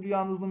 completely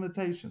beyond his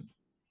limitations.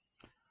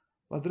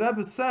 But the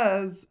Rebbe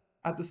says,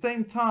 at the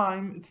same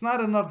time, it's not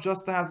enough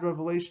just to have the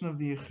revelation of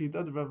the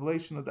Yechidah, the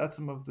revelation of the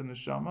Etzem of the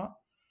Neshama.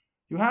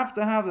 You have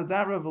to have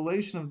that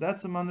revelation of the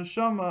Etzem of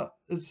Neshama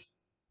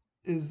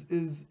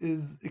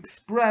is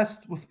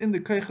expressed within the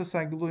Koiches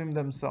HaGeluyim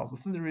themselves,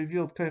 within the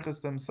revealed Koiches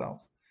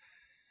themselves.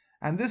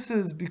 And this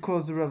is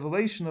because the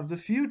revelation of the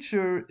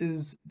future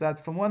is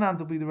that from one hand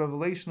there'll be the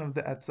revelation of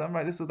the Etzem,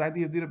 right? This is the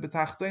idea of Dira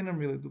B'Tachtenim,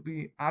 really. There'll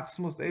be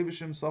Atzmos, the Eibush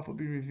himself will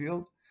be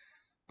revealed,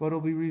 but it'll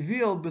be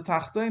revealed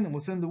B'Tachtenim,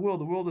 within the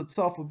world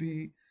itself will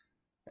be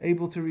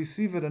able to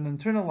receive it and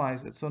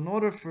internalize it. So in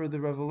order for the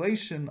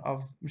revelation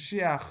of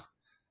Mashiach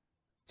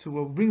to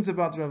what brings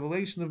about the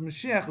revelation of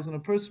Mashiach is when a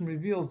person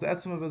reveals the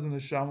Etzem of his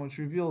Neshama, which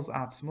reveals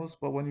Atzmos,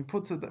 but when he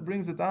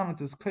brings it down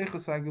into his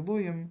Koiches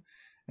HaGeluyim,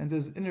 and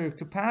his inner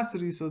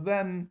capacity, so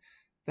then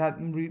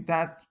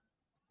that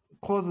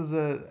causes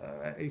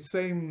a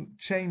same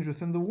change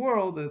within the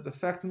world, the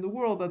effect in the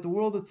world, that the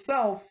world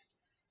itself,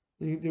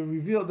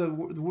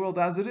 the world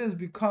as it is,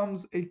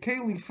 becomes a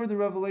keli for the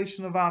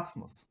revelation of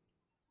Atzmos.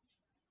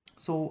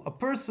 So a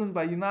person,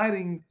 by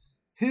uniting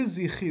his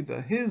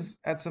yichida, his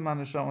etzem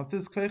haneshama, with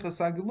his koiches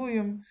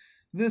hageluyim,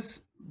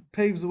 this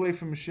paves the way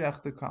for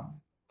Mashiach to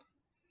come.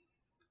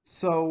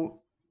 So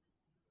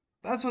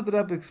that's what the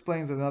Rebbe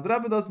explains. Now, the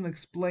Rebbe doesn't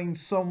explain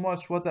so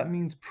much what that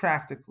means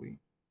practically.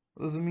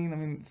 What does it mean? I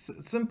mean,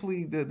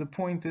 simply the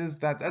point is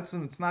that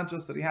it's not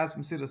just that he has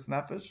Mesiras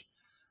Nefesh,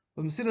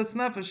 but Mesiras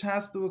Nefesh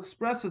has to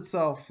express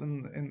itself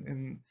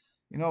in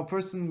a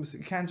person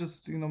can't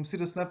just,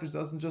 Mesiras Nefesh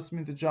doesn't just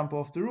mean to jump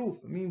off the roof.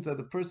 It means that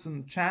the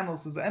person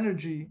channels his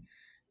energy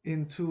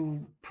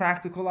into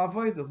practical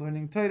avodah,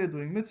 learning Torah,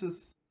 doing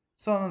mitzvahs,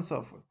 so on and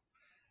so forth.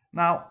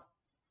 Now,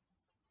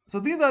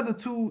 so these are the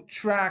two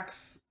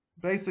tracks.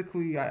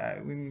 Basically,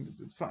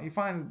 you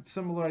find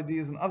similar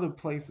ideas in other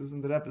places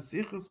in the Rebbe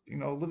Sichos.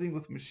 Living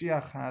with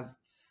Mashiach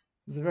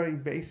is a very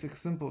basic,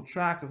 simple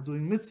track of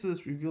doing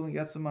mitzvahs, revealing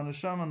Etzem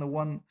HaNeshama, and the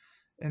one,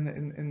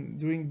 and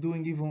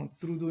doing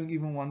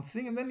even one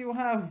thing, and then you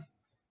have,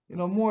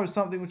 more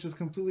something which is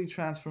completely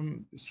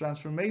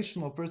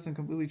transformational. A person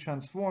completely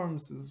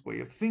transforms his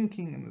way of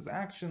thinking and his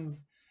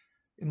actions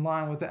in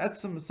line with the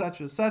Etzem,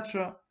 etc.,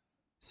 etc.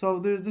 So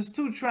there's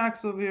two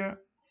tracks over here.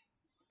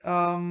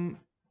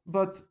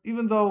 But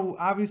even though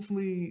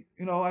obviously,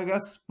 I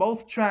guess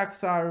both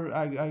tracks are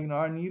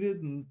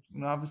needed, and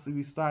obviously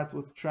we start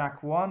with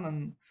track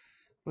one,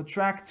 but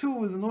track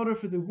two is in order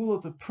for the Gula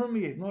to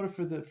permeate, in order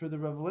for the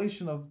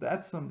revelation of the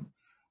Etzem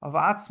of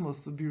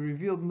Atzmos to be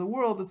revealed in the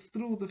world. It's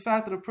through the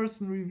fact that a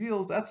person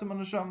reveals the Etzem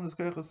HaNeshama and his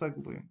Koiches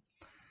HaGeluyim.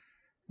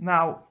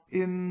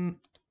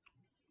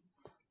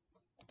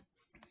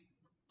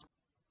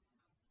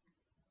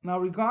 Now,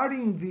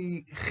 regarding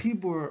the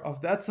chibur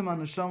of the Etzem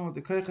HaNeshama with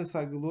the Koiches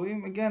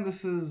HaGeluyim, again,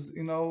 this is,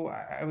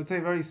 I would say,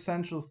 a very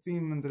central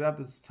theme in the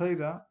Rebbe's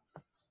Torah.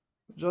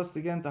 Just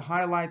again to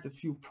highlight a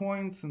few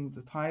points and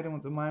to tie them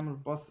with the Maimer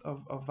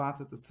of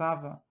Vata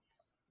Tetzavah.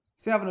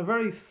 So, you have in a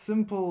very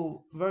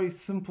simple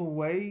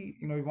way,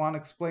 you want to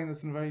explain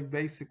this in very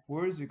basic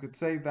words. You could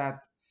say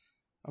that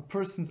a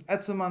person's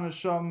Etzem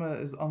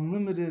HaNeshama is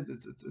unlimited.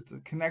 It's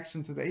a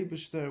connection to the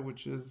Eibishter,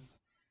 which is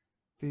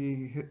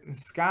the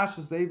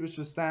Skashas, the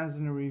Eibishter stands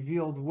in a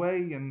revealed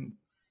way, and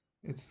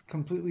it's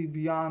completely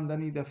beyond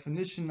any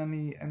definition,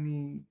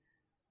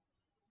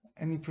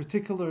 any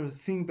particular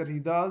thing that he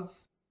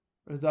does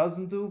or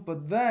doesn't do.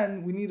 But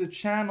then we need to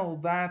channel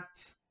that,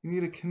 we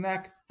need to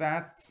connect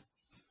that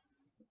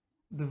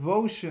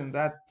devotion,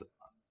 that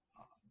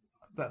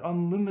that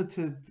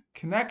unlimited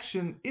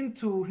connection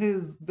into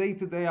his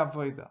day-to-day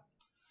avodah.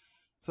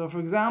 So, for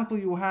example,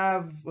 you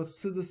have what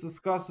Tzidus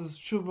discusses,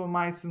 tshuva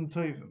maisim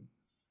tovim.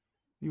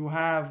 You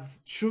have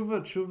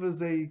tshuva. Tshuva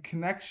is a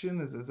connection,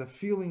 is a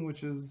feeling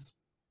which is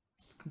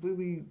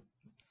completely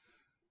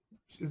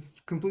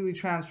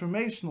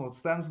transformational. It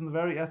stems from the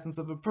very essence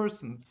of a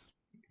person. It's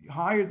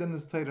higher than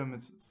his Torah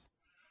mitzvahs.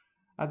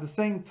 At the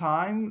same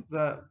time,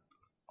 the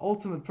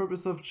ultimate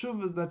purpose of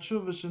tshuva is that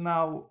tshuva should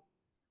now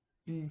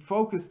be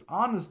focused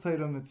on his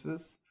Torah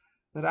mitzvahs,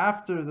 that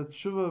after the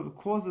tshuva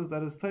causes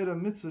that his Torah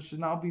mitzvah should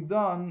now be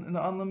done in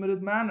an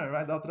unlimited manner,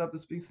 right? The Alter Rebbe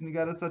speaks in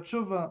Igeres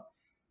HaTshuva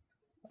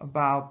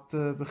about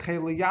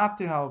b'chele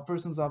yatir, how a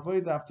person's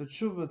avodah after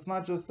tshuva. It's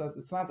not just that;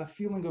 it's not a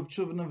feeling of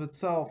tshuva in of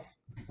itself,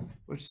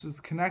 which is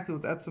connected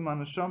with etzem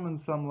haneshama in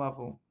some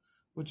level,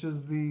 which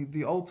is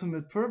the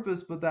ultimate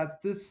purpose, but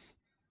that this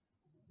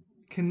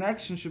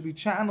connection should be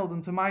channeled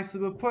into ma'aseh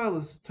b'poel.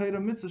 His Torah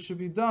mitzvah should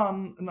be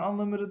done in an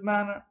unlimited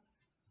manner.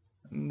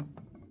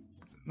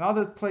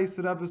 Another place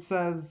the Rebbe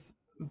says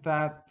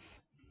that,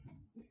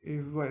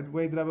 the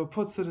way the Rebbe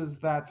puts it is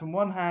that from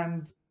one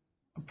hand,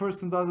 a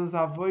person does his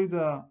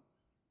avodah,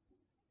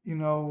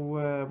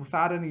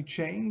 without any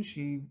change.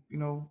 He,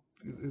 does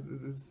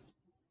his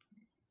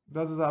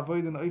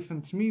avodah in oifen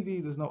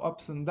tmidi. There's no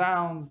ups and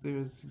downs.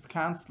 He's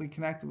constantly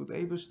connected with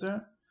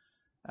Eibishter,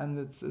 and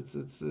this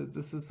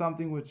is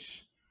something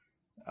which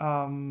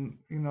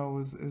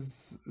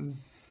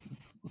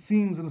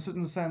seems in a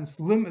certain sense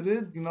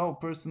limited. A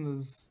person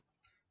is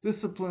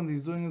disciplined,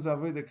 he's doing his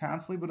avodah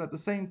constantly, but at the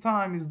same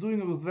time he's doing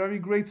it with very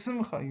great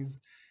simcha.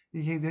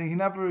 He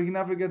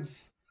never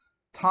gets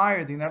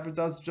tired. He never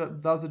does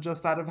it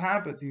just out of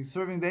habit. He's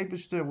serving the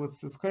Eibishter with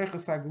his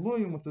koiches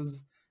hagluim,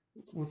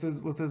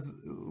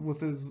 with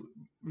his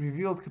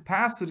revealed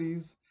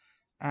capacities.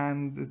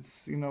 And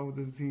it's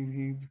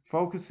he's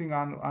focusing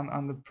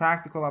on the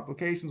practical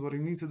applications, what he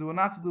needs to do and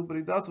not to do, but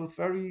he does it with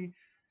very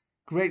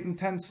great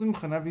intense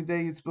simcha. And every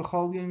day it's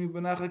b'chol yom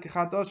yibanecha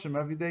kechadoshim.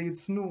 Every day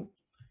it's new.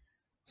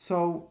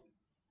 So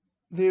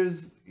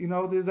there's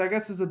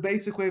a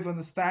basic way of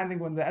understanding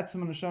when the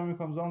etzem haneshama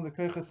comes on the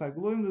koiches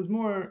hagluim. There's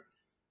more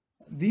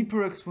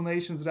deeper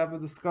explanations that Rebbe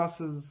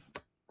discusses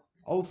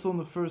also in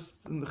the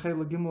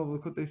Chela Gimel of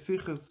Likutei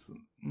Sichos, a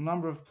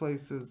number of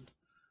places.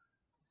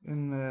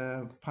 In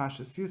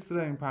Pashas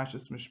Yisrei, in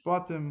Pashas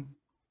Mishpatim.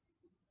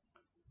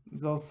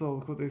 There's also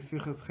Likutei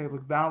Sichos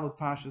Chelik Dalet,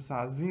 Pashas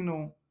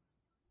Ha'azinu,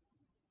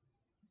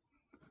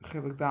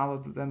 Chelik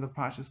Dalet at the end of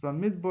Pashas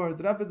Bamidbar.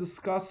 The Rebbe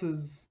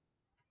discusses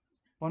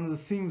one of the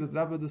themes that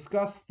Rebbe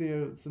discussed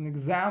there. It's an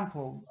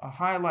example, a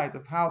highlight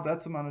of how the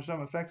etzem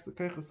haneshama affects the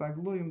koiches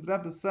hagluyim. The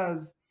Rebbe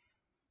says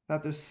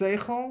that there's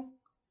seichel,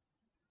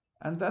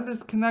 and then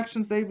there's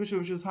connections to Eibishter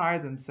which is higher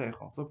than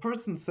seichel. So a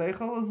person's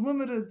seichel is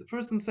limited. The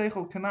person's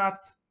seichel cannot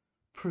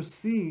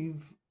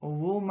perceive or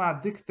will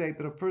not dictate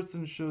that a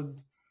person should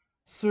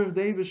serve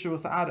the Eibishter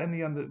without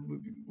any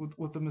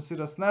with the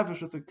Mesiras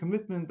Nefesh, with a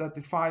commitment that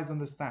defies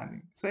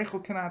understanding.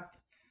 Seichel cannot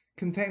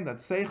contain that.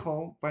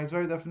 Seichel, by its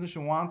very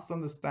definition, wants to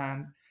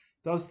understand,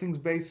 does things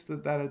based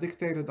that are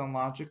dictated on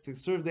logic, to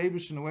serve the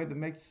Eibishter in a way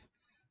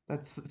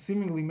that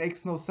seemingly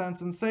makes no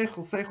sense. And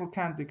Seichel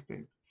can't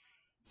dictate.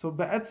 So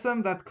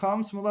be'etzem, that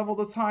comes from a level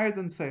that's higher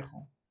than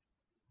Seichel.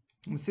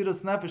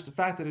 Mesiras Nefesh, the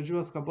fact that a Jew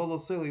has Kabbalah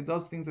soil, he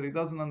does things that he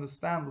doesn't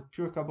understand with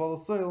pure Kabbalah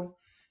soil,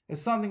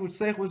 is something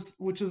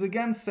which is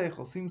against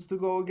Seichel, seems to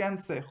go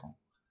against Seichel.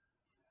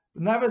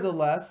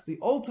 Nevertheless, the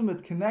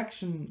ultimate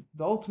connection,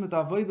 the ultimate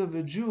avodah of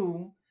a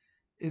Jew,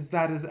 is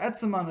that his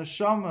etzem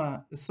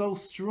haneshama is so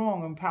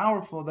strong and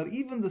powerful that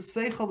even the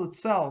Seichel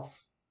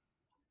itself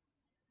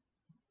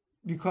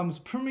becomes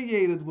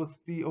permeated with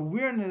the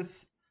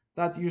awareness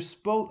that you're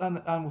supposed,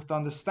 and with the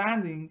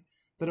understanding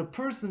that a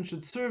person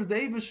should serve the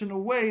Eibush in a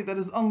way that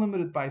is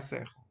unlimited by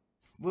Seichel.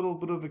 It's a little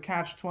bit of a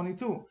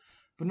catch-22.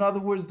 But in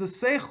other words, the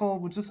Seichel,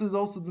 which this is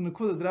also the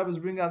Nekuda that Rebbe is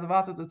bringing out of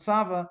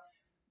Tetzavah,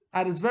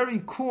 at its very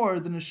core,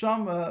 the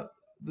Neshama,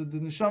 the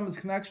Neshama's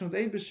connection with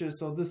Eibishter.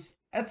 So this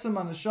Etzem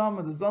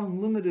HaNeshama, this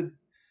unlimited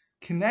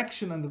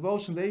connection and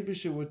devotion to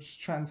Eibishter, which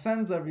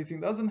transcends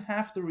everything, doesn't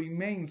have to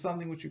remain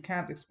something which you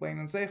can't explain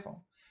in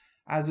Seichel.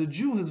 As a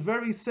Jew, his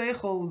very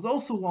Seichel is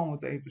also one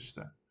with the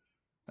Eibishter.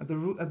 At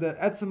the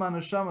Etzem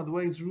HaNeshama, the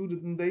way it's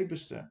rooted in the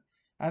Eibishter.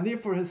 And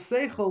therefore his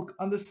Seichel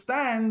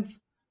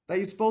understands that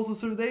you're supposed to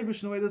serve the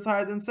Eibishter in a way that's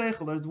higher than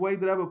Seichel. Or the way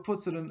the Rebbe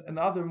puts it in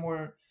other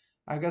more,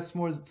 I guess,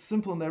 more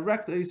simple and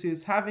direct ways,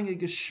 is having a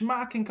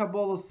geschmack in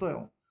Kabbalah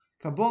soil.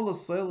 Kabbalah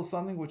soil is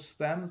something which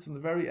stems from the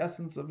very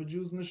essence of a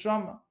Jew's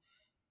neshama.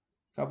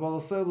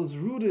 Kabbalah soil is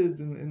rooted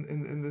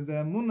in the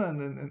emunah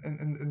and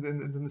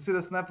in the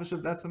Mesiras Nefesh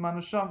of Etzem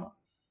HaNeshama.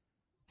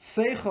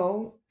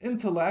 Seichel,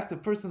 intellect, a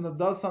person that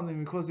does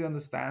something because he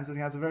understands and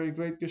he has a very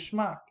great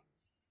geschmack.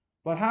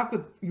 But how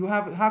could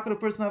a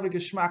person have a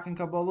geschmack in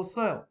Kabbalah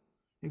soil?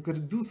 You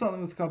could do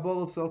something with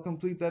Kabbalah soil,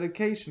 complete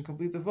dedication,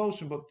 complete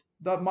devotion, but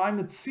that my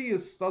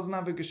Metzias doesn't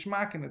have a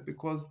geschmack in it,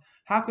 because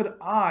how could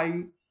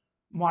I,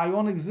 my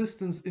own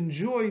existence,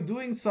 enjoy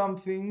doing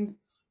something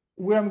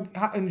where I'm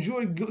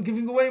enjoy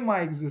giving away my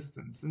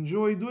existence,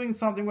 enjoy doing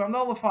something where I'm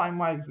nullifying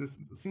my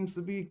existence. It seems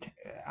to be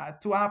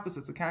two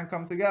opposites. It can't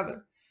come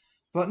together.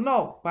 But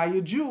no, by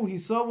a Jew,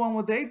 he's so one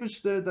with the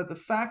Eibishter that the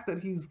fact that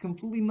he's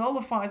completely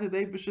nullified to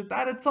the Eibishter,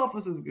 that itself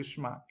is his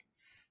geschmack.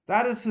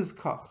 That is his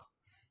kach.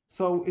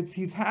 So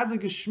he has a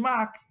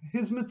geschmack.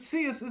 His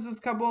mitzias is his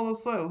Kabbalah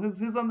soil.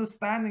 His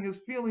understanding, his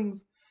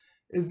feelings,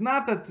 is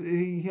not that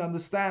he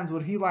understands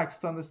what he likes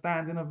to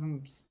understand in of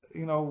him,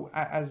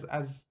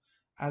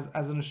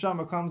 as a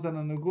neshama comes in a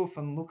neguf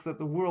and looks at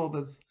the world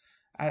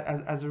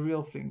as a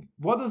real thing.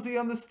 What does he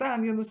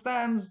understand? He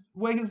understands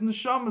where his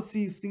neshama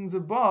sees things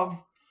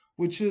above,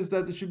 which is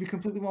that it should be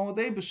completely one with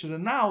Eibishter.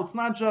 And now it's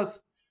not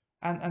just,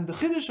 and the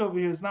chiddush over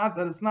here is not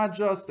that it's not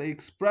just a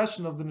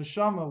expression of the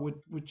neshama,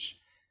 which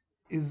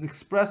is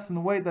expressed in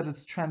a way that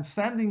it's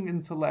transcending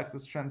intellect,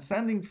 it's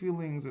transcending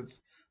feelings,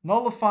 it's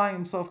nullifying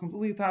himself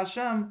completely to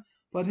Hashem,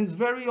 but his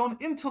very own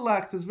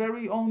intellect, his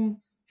very own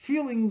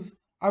feelings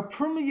are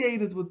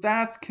permeated with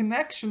that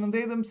connection, and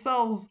they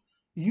themselves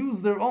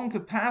use their own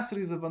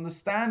capacities of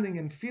understanding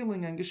and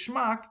feeling and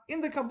geschmack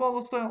in the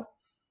Kabbalah soil.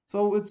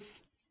 So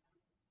it's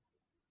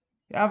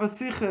you have a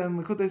sicha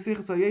in Likutei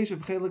Sichos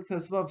HaYeshiv Chelik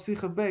Tetzavah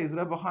Sicha Beis. The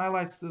Rebbe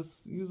highlights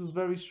this, uses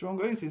very strong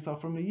oasis. So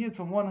from a yid,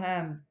 from one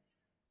hand,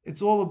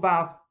 it's all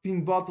about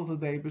being bottled to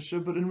the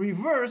Eibishter, but in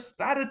reverse,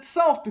 that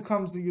itself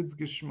becomes the yid's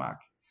geschmack.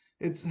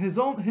 It's his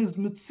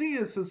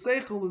mitzias, his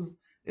seichel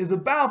is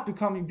about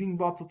being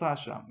bottled to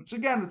Hashem. Which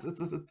again,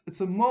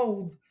 it's a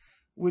mode,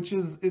 which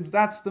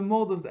that's the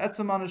mode of the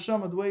etzem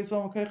haneshama, the way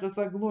Yisrael Keiches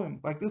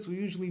Agluim. Like this, we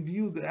usually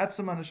view the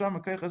etzem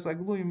haneshama Keiches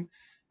Agluim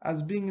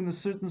as being in a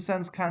certain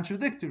sense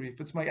contradictory. If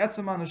it's my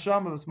etzem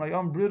haneshama, if it's my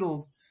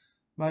unbridled,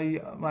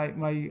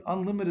 my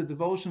unlimited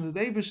devotion to the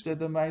Eibishter,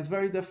 then by its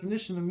very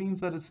definition, it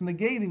means that it's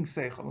negating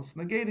seichel, it's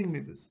negating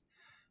midas.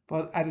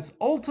 But at its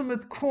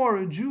ultimate core,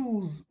 a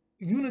Jew's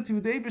unity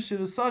with the Eibishter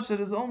is such that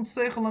his own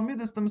seichel and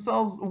midas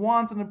themselves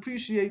want and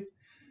appreciate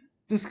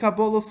this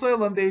Kabbalah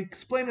soil, and they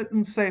explain it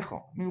in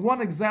seichel. I mean,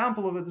 one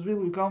example of it is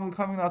really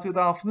coming out with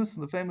Alf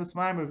Nissen, the famous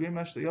Maimer of Yom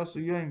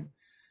Yosher Yom.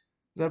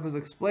 The Rebbe is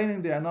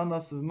explaining the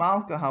Ananas of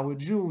Malka, how a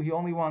Jew, he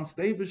only wants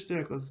the Eibishter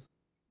because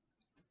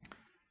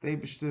the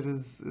Eibishter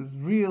is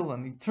real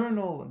and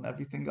eternal and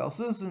everything else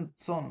isn't,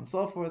 so on and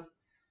so forth.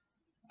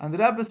 And the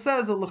Rebbe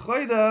says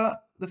that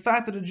the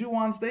fact that a Jew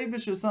wants the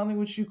Eibishter is something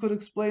which you could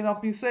explain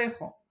up in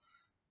seichel.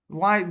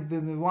 Why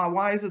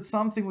is it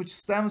something which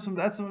stems from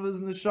the etzem of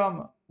his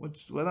neshama?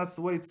 That's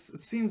the way it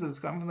seems that it's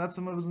coming from the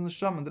etzem of his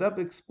neshama. And the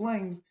Rebbe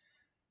explains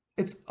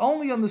it's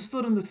only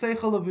understood in the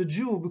seichel of a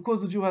Jew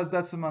because the Jew has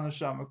that etzem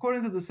neshama.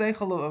 According to the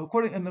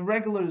seichel in the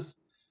regulars,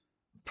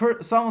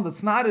 someone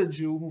that's not a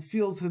Jew who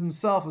feels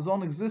himself, his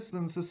own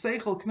existence, his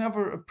seichel can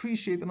never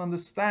appreciate and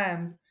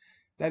understand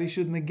that he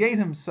should negate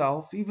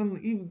himself,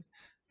 even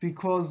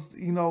because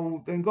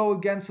and go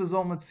against his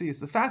own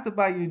mitzias. The fact that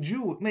by a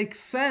Jew it makes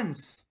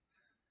sense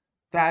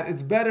that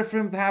it's better for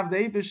him to have the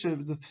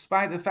Eibishter,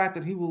 despite the fact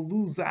that he will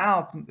lose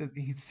out.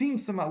 It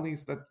seems to him, at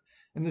least, that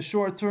in the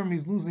short term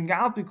he's losing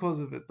out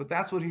because of it, but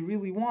that's what he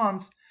really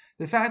wants.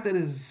 The fact that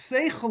his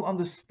seichel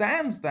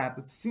understands that,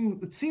 it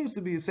seems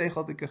to be a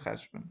seichel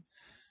dikacheshben.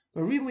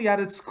 But really,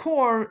 at its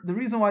core, the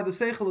reason why the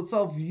seichel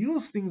itself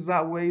views things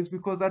that way is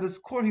because at its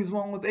core he's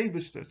one with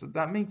Eibishter. So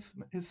that makes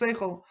his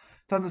seichel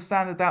to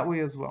understand it that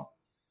way as well.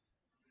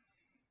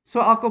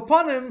 So Al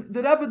Kopanim,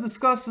 the Rebbe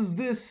discusses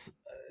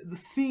the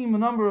theme a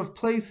number of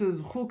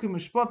places, Chukim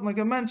Mishpatim, like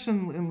I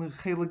mentioned in the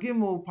Chelik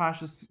Gimel,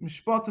 Pashas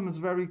Mishpatim is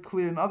very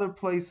clear in other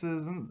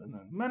places, and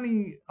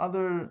many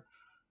other,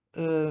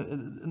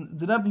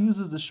 the Rebbe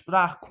uses the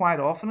Sprach quite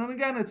often, and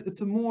again,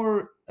 it's a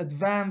more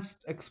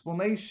advanced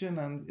explanation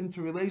and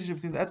interrelationship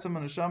between the Etzem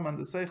and Neshama and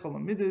the Seichel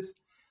and Midas,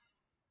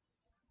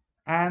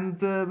 and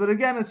but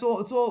again, it's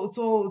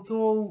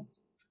all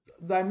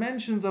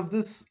dimensions of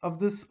this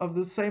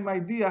same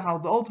idea, how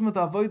the ultimate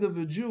avodah of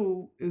a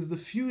Jew is the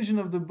fusion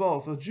of the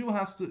both. A Jew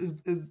has to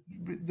is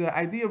the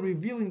idea of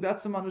revealing that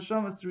Etzem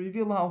Neshama is to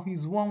reveal how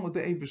he's one with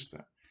the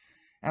Eibishter,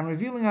 and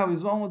revealing how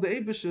he's one with the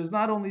Eibishter is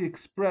not only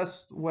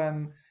expressed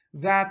when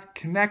that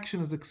connection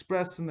is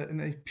expressed in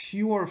a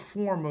pure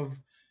form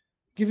of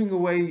giving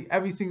away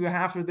everything you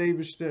have for the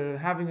Eibishter,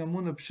 having a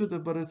munah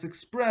pshuta, but it's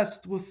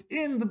expressed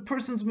within the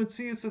person's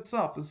mitzias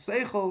itself. His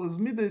seichel, his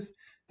midas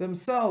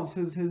themselves,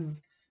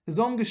 his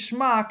own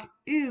geschmack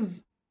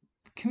is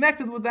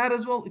connected with that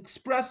as well,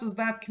 expresses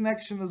that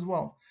connection as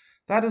well.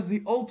 That is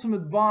the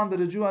ultimate bond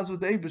that a Jew has with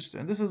the Eibishter.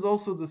 And this is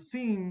also the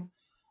theme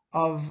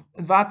of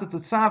Vata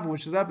Tetzavah,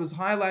 which the Rebbe is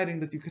highlighting,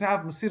 that you could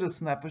have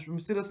Mesiras Nefesh, but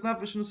Mesiras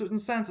Nefesh in a certain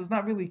sense is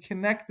not really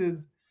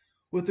connected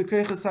with the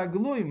Keiches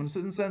HaGeluim. In a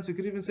certain sense, you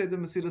could even say that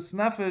Mesiras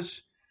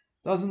Nefesh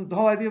the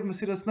whole idea of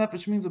Mesiras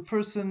Nefesh means a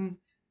person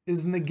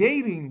is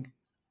negating,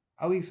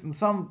 at least in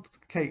some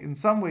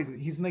ways,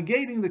 he's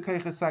negating the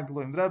Keiches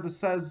HaGeluim. The Rebbe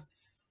says,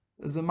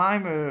 as the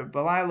Maimer,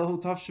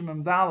 Balaylahu Tavshim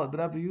Emdala, the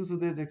Rebbe uses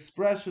the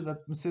expression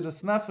that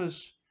Mesiras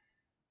Nefesh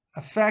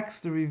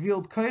affects the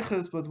revealed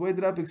Keiches, but the way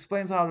the Rebbe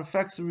explains how it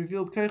affects the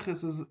revealed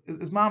Keiches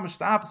is mamish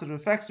the opposite. It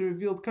affects the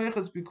revealed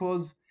Keiches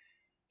because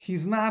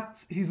he's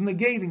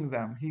negating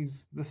them.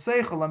 He's the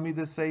Seichel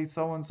Amida say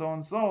so and so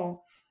and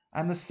so,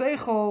 and the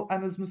Seichel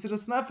and his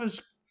Mesiras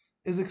Nefesh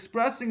is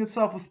expressing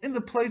itself within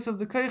the place of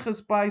the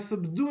Keiches by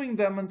subduing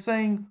them and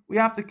saying we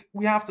have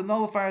to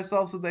nullify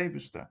ourselves with the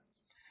Eibishter.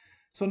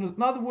 So in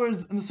other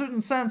words, in a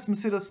certain sense,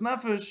 Mesiras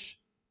Nefesh,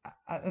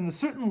 in a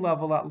certain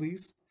level at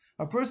least,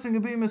 a person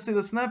can be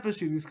Mesiras Nefesh,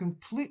 he's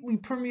completely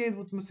permeated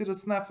with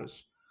Mesiras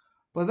Nefesh.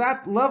 But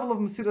that level of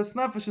Mesiras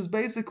Nefesh is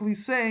basically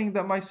saying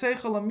that my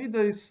Seichel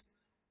Amidas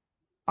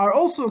are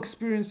also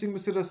experiencing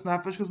Mesiras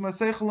Nefesh, because my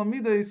Seichel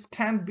Amidas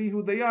can't be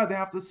who they are. They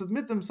have to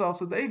submit themselves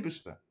to the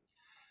Eibishter.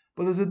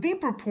 But there's a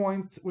deeper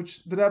point,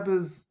 which the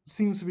Rebbe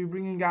seems to be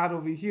bringing out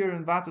over here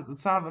in Vatat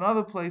Tetzavah and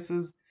other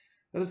places,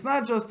 that it's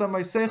not just that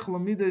my Seichel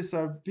Amidas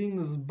are being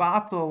this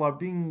battle, are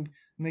being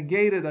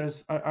negated,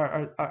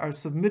 are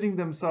submitting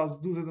themselves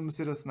due to the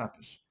Mesiras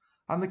Nefesh.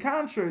 On the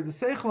contrary, the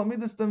Seichel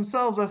Amidas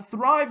themselves are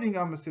thriving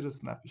on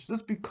Mesiras Nefesh.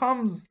 This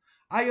becomes,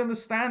 I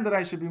understand that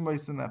I should be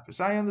Mesiras Nefesh.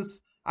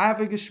 I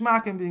have a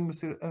geschmack in being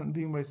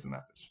Mesiras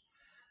Nefesh.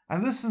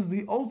 And this is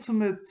the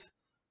ultimate,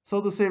 so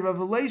to say,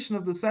 revelation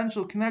of the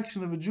essential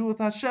connection of a Jew with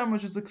Hashem,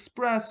 which is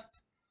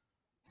expressed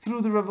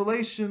through the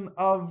revelation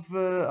of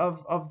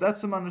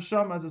Tetzavah and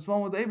Neshama, as it's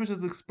one with the Eibush,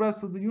 is expressed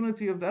through the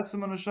unity of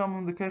Tetzavah and Neshama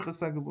and the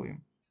Keiches HaGeluyim.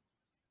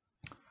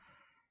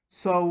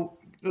 So,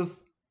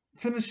 just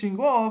finishing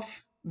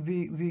off,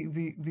 the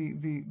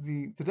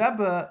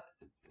Rebbe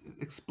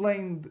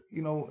explained,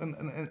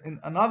 in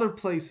other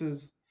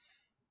places,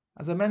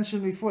 as I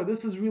mentioned before,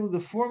 this is really the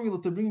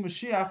formula to bring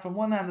Moshiach. From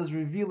one hand, is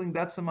revealing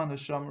Tetzavah and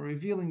Neshama,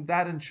 revealing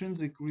that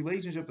intrinsic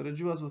relationship that a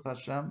Jew has with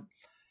Hashem.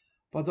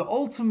 But the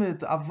ultimate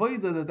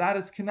avodah that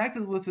is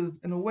connected with is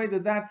in a way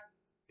that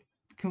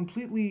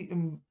completely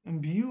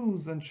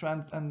imbues and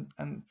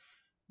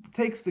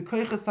takes the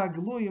koiches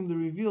hageluyim, the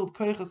revealed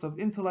koiches of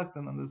intellect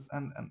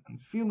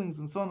and feelings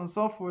and so on and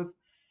so forth,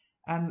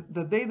 and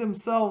that they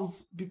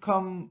themselves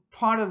become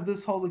part of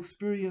this whole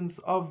experience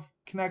of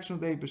connection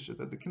with Eibishter.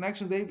 That the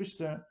connection with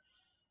Eibishter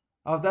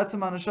of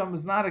Tetzavah and Neshama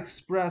is not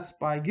expressed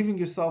by giving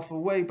yourself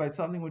away by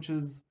something which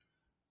is,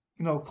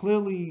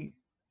 clearly,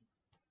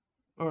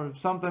 or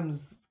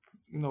sometimes,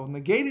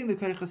 negating the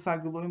Keiches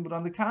HaGeluyim, but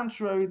on the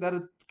contrary, that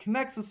it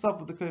connects itself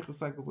with the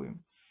Keiches HaGeluyim.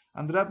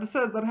 And the Rebbe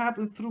says that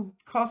happens through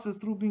causes,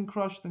 through being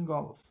crushed in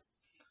Golus.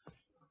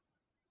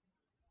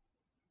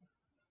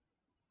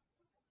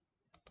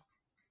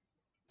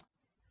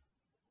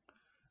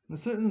 In a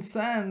certain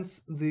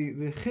sense,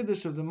 the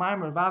Chiddush of the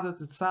Maimer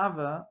Vadat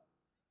Tetzavah,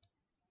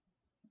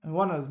 and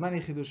one of many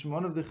Chiddushim,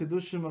 one of the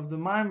Chiddushim of the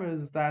Maimer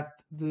is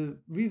that the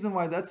reason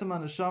why Tetzavah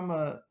and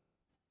Neshama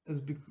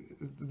is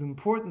the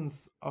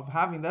importance of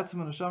having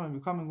Tetzavah and Neshama and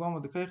becoming one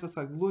with the Keiches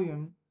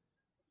HaGeluyim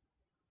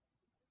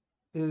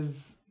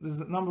is, there's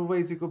a number of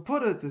ways you could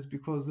put it, is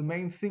because the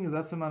main thing is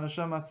Tetzavah and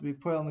Neshama has to be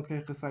poel in the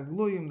Keiches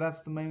HaGeluyim.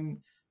 That's the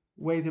main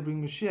way to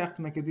bring Moshiach,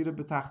 to make a dira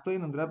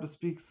b'tachtoin. And the Rebbe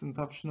speaks in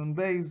Tavshnun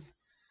Beis,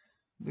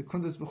 the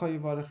Kundas B'choi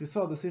Yivarech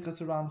Yisrael, the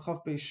Sichas around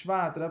Chav Beis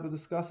Shvat. The Rebbe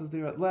discusses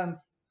there at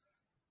length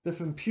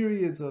different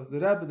periods of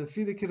the Rebbe, the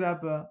Frierdiker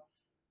Rebbe.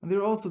 And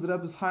there also the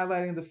Rebbe is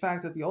highlighting the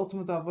fact that the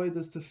ultimate avodah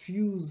is to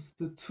fuse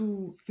the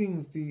two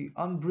things, the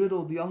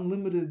unbridled, the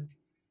unlimited,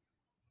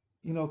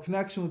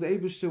 connection with the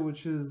Eibishter,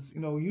 which is,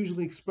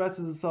 usually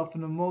expresses itself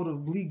in a mode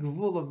of bli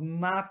gvul, of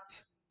not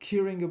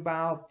caring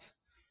about,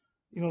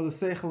 the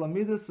Seichel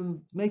Amidus,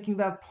 and making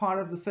that part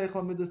of the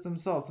Seichel Amidus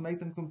themselves, to make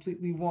them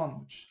completely one,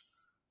 which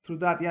through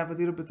that you have a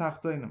dira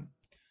b'tachtoinim.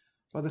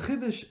 But the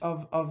chiddush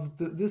of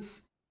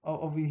this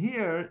over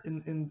here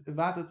in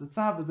Vatat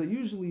Tetzavah is that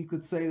usually you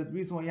could say that the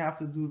reason why you have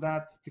to do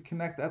that, to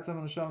connect Tetzavah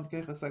and Neshama to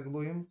Keiches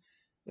HaGeluyim,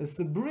 is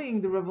to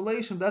bring the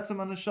revelation of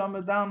Tetzavah and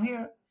Neshama down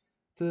here,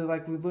 to,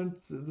 like we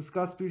learned to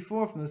discuss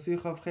before, from the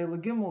Sicha of Chela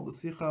Gimel, the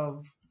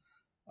Sicha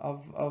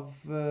of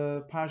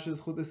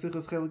Parshas Chut, the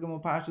Sichas Chela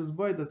Gimel Parshas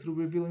Boy, that through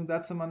revealing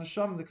Tetzavah and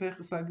Neshama, the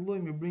Keiches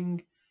HaGeluyim, you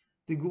bring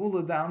the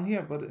Geula down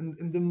here. But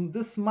in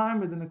this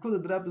Maimer, the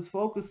Nekuda the Rebbe is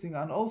focusing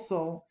on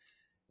also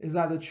is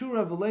that the true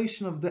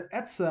revelation of the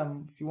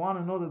Etzem, if you want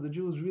to know that the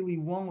Jew is really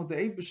one with the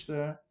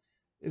Eibishter,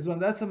 is when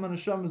the Etzem and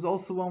Hashem is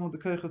also one with the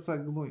Keiches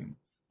HaGeluyim.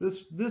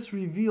 This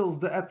reveals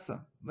the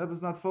Etzem. The Rebbe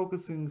is not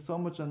focusing so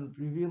much on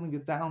revealing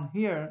it down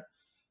here,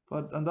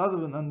 but on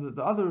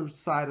the other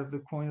side of the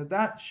coin,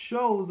 that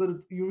shows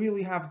that you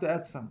really have the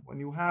Etzem. When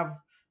you have,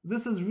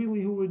 this is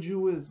really who a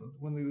Jew is.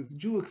 When the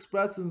Jew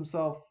expresses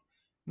himself,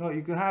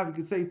 you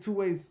could say two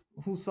ways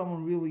who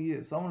someone really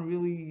is. Someone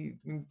really,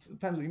 it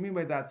depends what you mean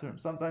by that term.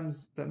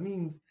 Sometimes that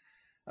means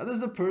that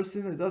there's a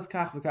person that does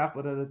kach v'kach,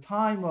 but at a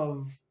time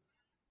of,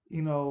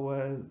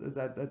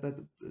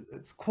 that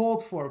it's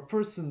called for a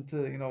person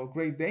to,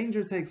 great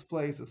danger takes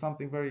place, or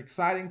something very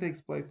exciting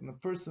takes place, and the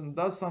person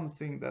does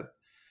something that,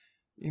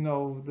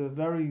 the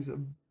very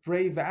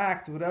brave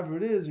act, whatever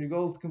it is, or he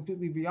goes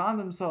completely beyond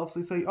himself. So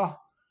you say,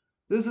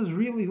 this is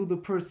really who the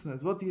person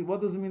is. What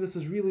does it mean this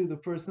is really who the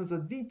person is?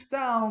 That deep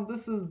down,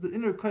 this is the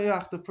inner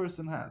koyach the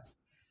person has.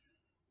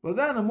 But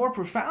then a more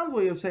profound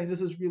way of saying this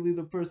is really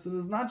the person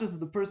is not just that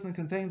the person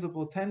contains a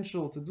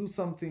potential to do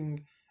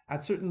something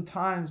at certain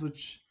times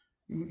which,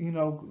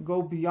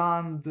 go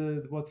beyond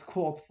what's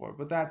called for.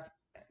 But that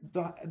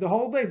the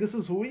whole day, this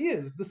is who he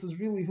is. If this is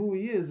really who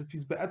he is, if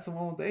he's be'etzem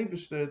on the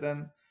Eibishter,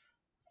 then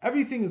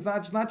everything is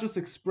not just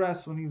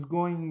expressed when he's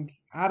going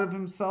out of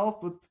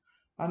himself, but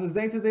on his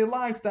day-to-day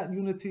life, that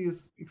unity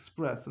is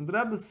expressed. And the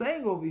Rebbe is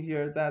saying over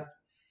here that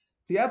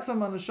the Etzem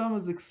HaNeshama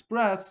is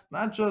expressed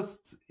not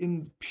just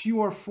in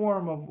pure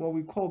form of what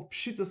we call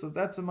pshitas of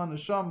the Etzem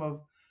HaNeshama,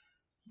 of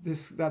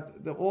this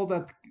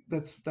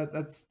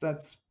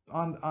that's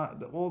on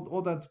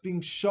all that's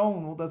being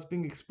shown, all that's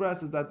being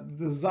expressed is that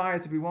desire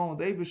to be one with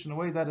Eibush in a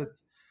way that it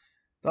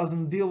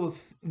doesn't deal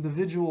with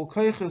individual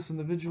koiches,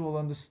 individual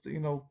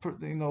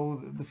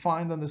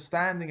defined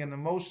understanding and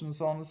emotion and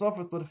so on and so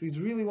forth. But if he's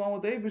really one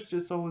with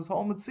Eibush, so his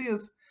whole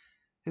mitzias,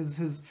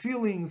 his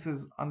feelings,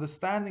 his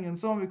understanding and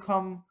so on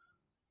become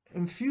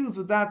infused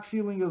with that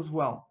feeling as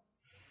well.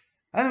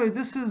 Anyway,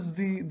 this is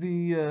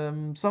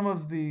the some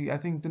of the, I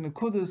think, the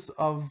nekudas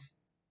of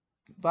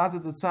Bata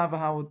Tetzavah,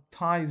 how it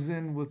ties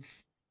in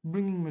with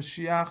bringing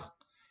Moshiach,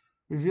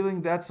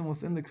 revealing the etzem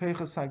within the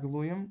Koiches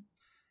HaGeluyim.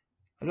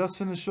 I just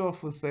finish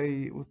off with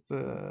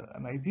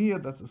an idea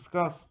that's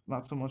discussed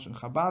not so much in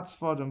Chabad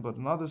Sfarim, but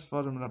in other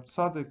Sfarim, Reb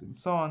Tzaddik, and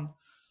so on.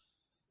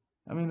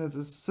 I mean,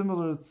 it's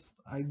similar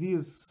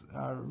ideas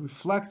are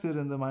reflected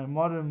in the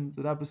Maimorim,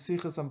 the Rabbi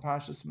Sichas and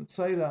Parshas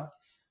Mitzayra.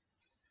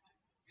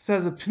 He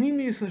says a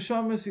Pnimius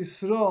Neshamas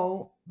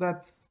Yisrael,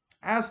 that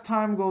as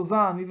time goes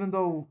on, even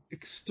though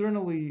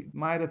externally it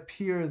might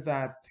appear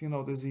that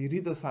there's a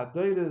Yeridas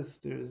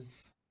Hadoiris,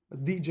 there's a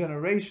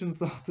degeneration,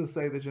 so to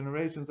say, the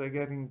generations are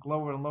getting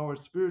lower and lower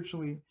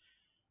spiritually,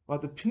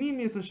 but the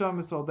Pnimius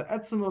Neshamas Yisrael, the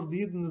etzem of the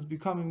Yidden, is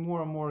becoming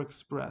more and more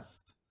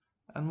expressed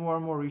and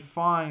more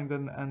refined,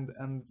 and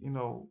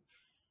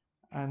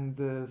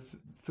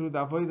through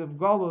the avoid of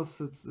Golus,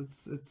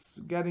 it's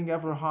getting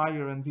ever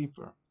higher and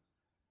deeper.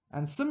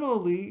 And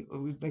similarly,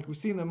 like we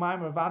see in the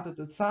Maimer of Bata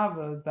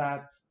Tetzavah,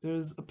 that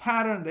there's a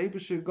pattern. The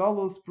Eibusher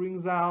Golus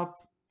brings out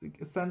the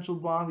essential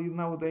bond even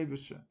now with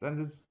Eibusher. Then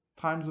there's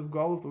times of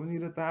Golus where we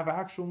needed to have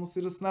actual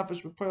Mesiras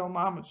Nefesh with Poel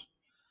Mamish.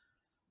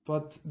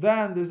 But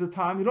then there's a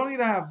time you don't need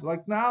to have,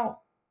 like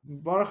now,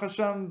 Baruch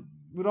Hashem,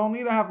 we don't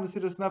need to have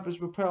Mesiras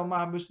Nefesh with Poel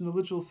Mamish in the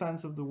literal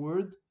sense of the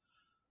word.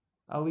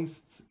 At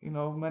least,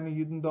 many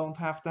Yidden don't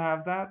have to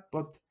have that,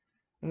 but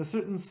in a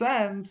certain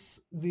sense,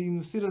 the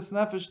Mesiras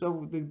Nefesh,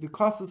 the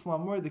Kosas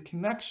Lamur, the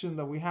connection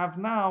that we have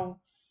now,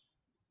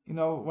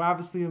 we're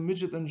obviously a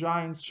midget and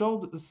giant's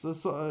shoulders.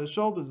 This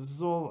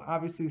is all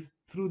obviously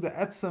through the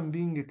Etzem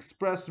being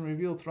expressed and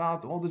revealed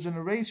throughout all the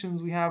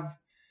generations. We have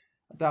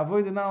the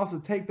Avodah now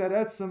to take that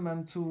Etzem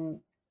and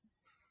to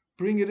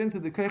bring it into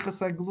the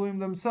Koiches HaGeluyim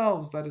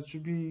themselves, that it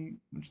should be,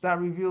 which that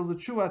reveals a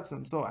true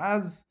Etzem. So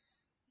as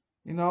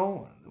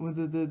with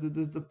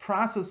the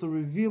process of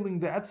revealing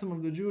the etzem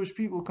of the Jewish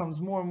people comes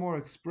more and more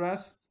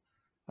expressed,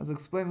 as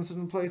explained in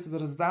certain places,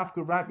 that is dafka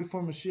right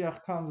before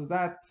Moshiach comes.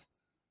 That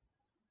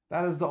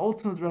is the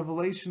ultimate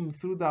revelation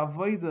through the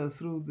avodah,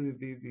 through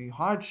the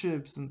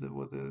hardships and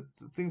the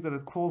things that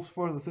it calls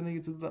for, the thing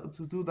to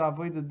do the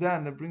avodah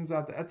then, that brings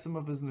out the etzem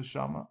of his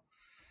neshama.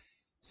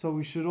 So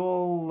we should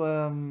all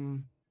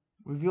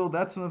reveal the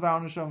etzem of our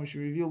neshama. We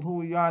should reveal who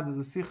we are. There's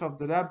a sikha of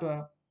the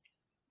Rebbe.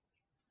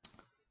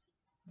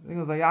 I think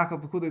of the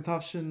Yaakov Pekudei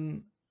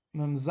Tavshin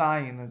Mem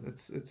Zayin.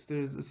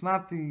 It's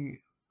not the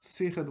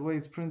Sikha the way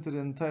it's printed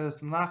in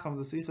Teres Menachem,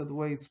 the Sikha the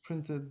way it's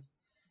printed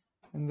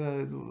in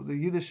the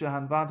Yiddish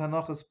Hanvad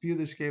Hanochas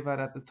Yiddish gave out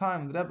at the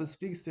time. The Rebbe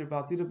speaks there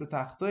about Dira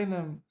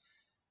B'Tachtoinim,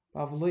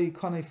 how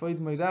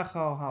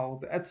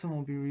the Etzem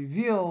will be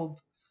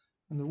revealed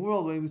in the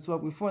world, where we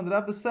spoke before. And the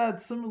Rebbe said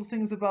similar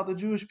things about the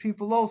Jewish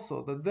people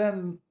also, that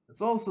then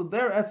it's also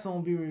their Etzem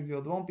will be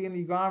revealed. There won't be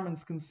any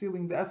garments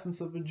concealing the essence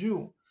of a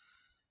Jew.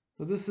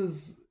 So this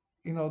is,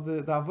 the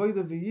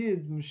avodah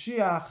v'yid,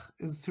 Moshiach,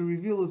 is to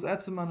reveal his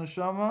etzem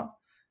HaNeshama,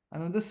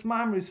 and in this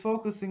Maimer he's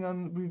focusing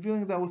on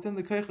revealing that within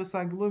the Koiches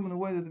HaGeluyim in a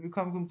way that they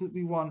become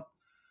completely one.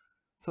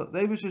 So the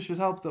Eibusher should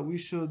help that we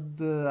should,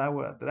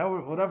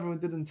 whatever we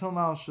did until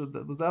now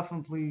was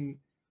definitely,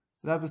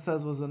 the Rebbe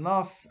says, was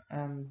enough,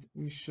 and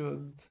we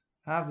should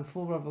have the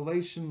full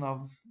revelation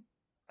of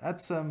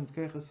etzem,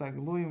 Koiches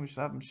HaGeluyim. We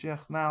should have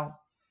Moshiach now.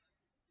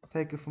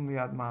 Take it from the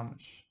Yad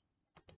Mamish.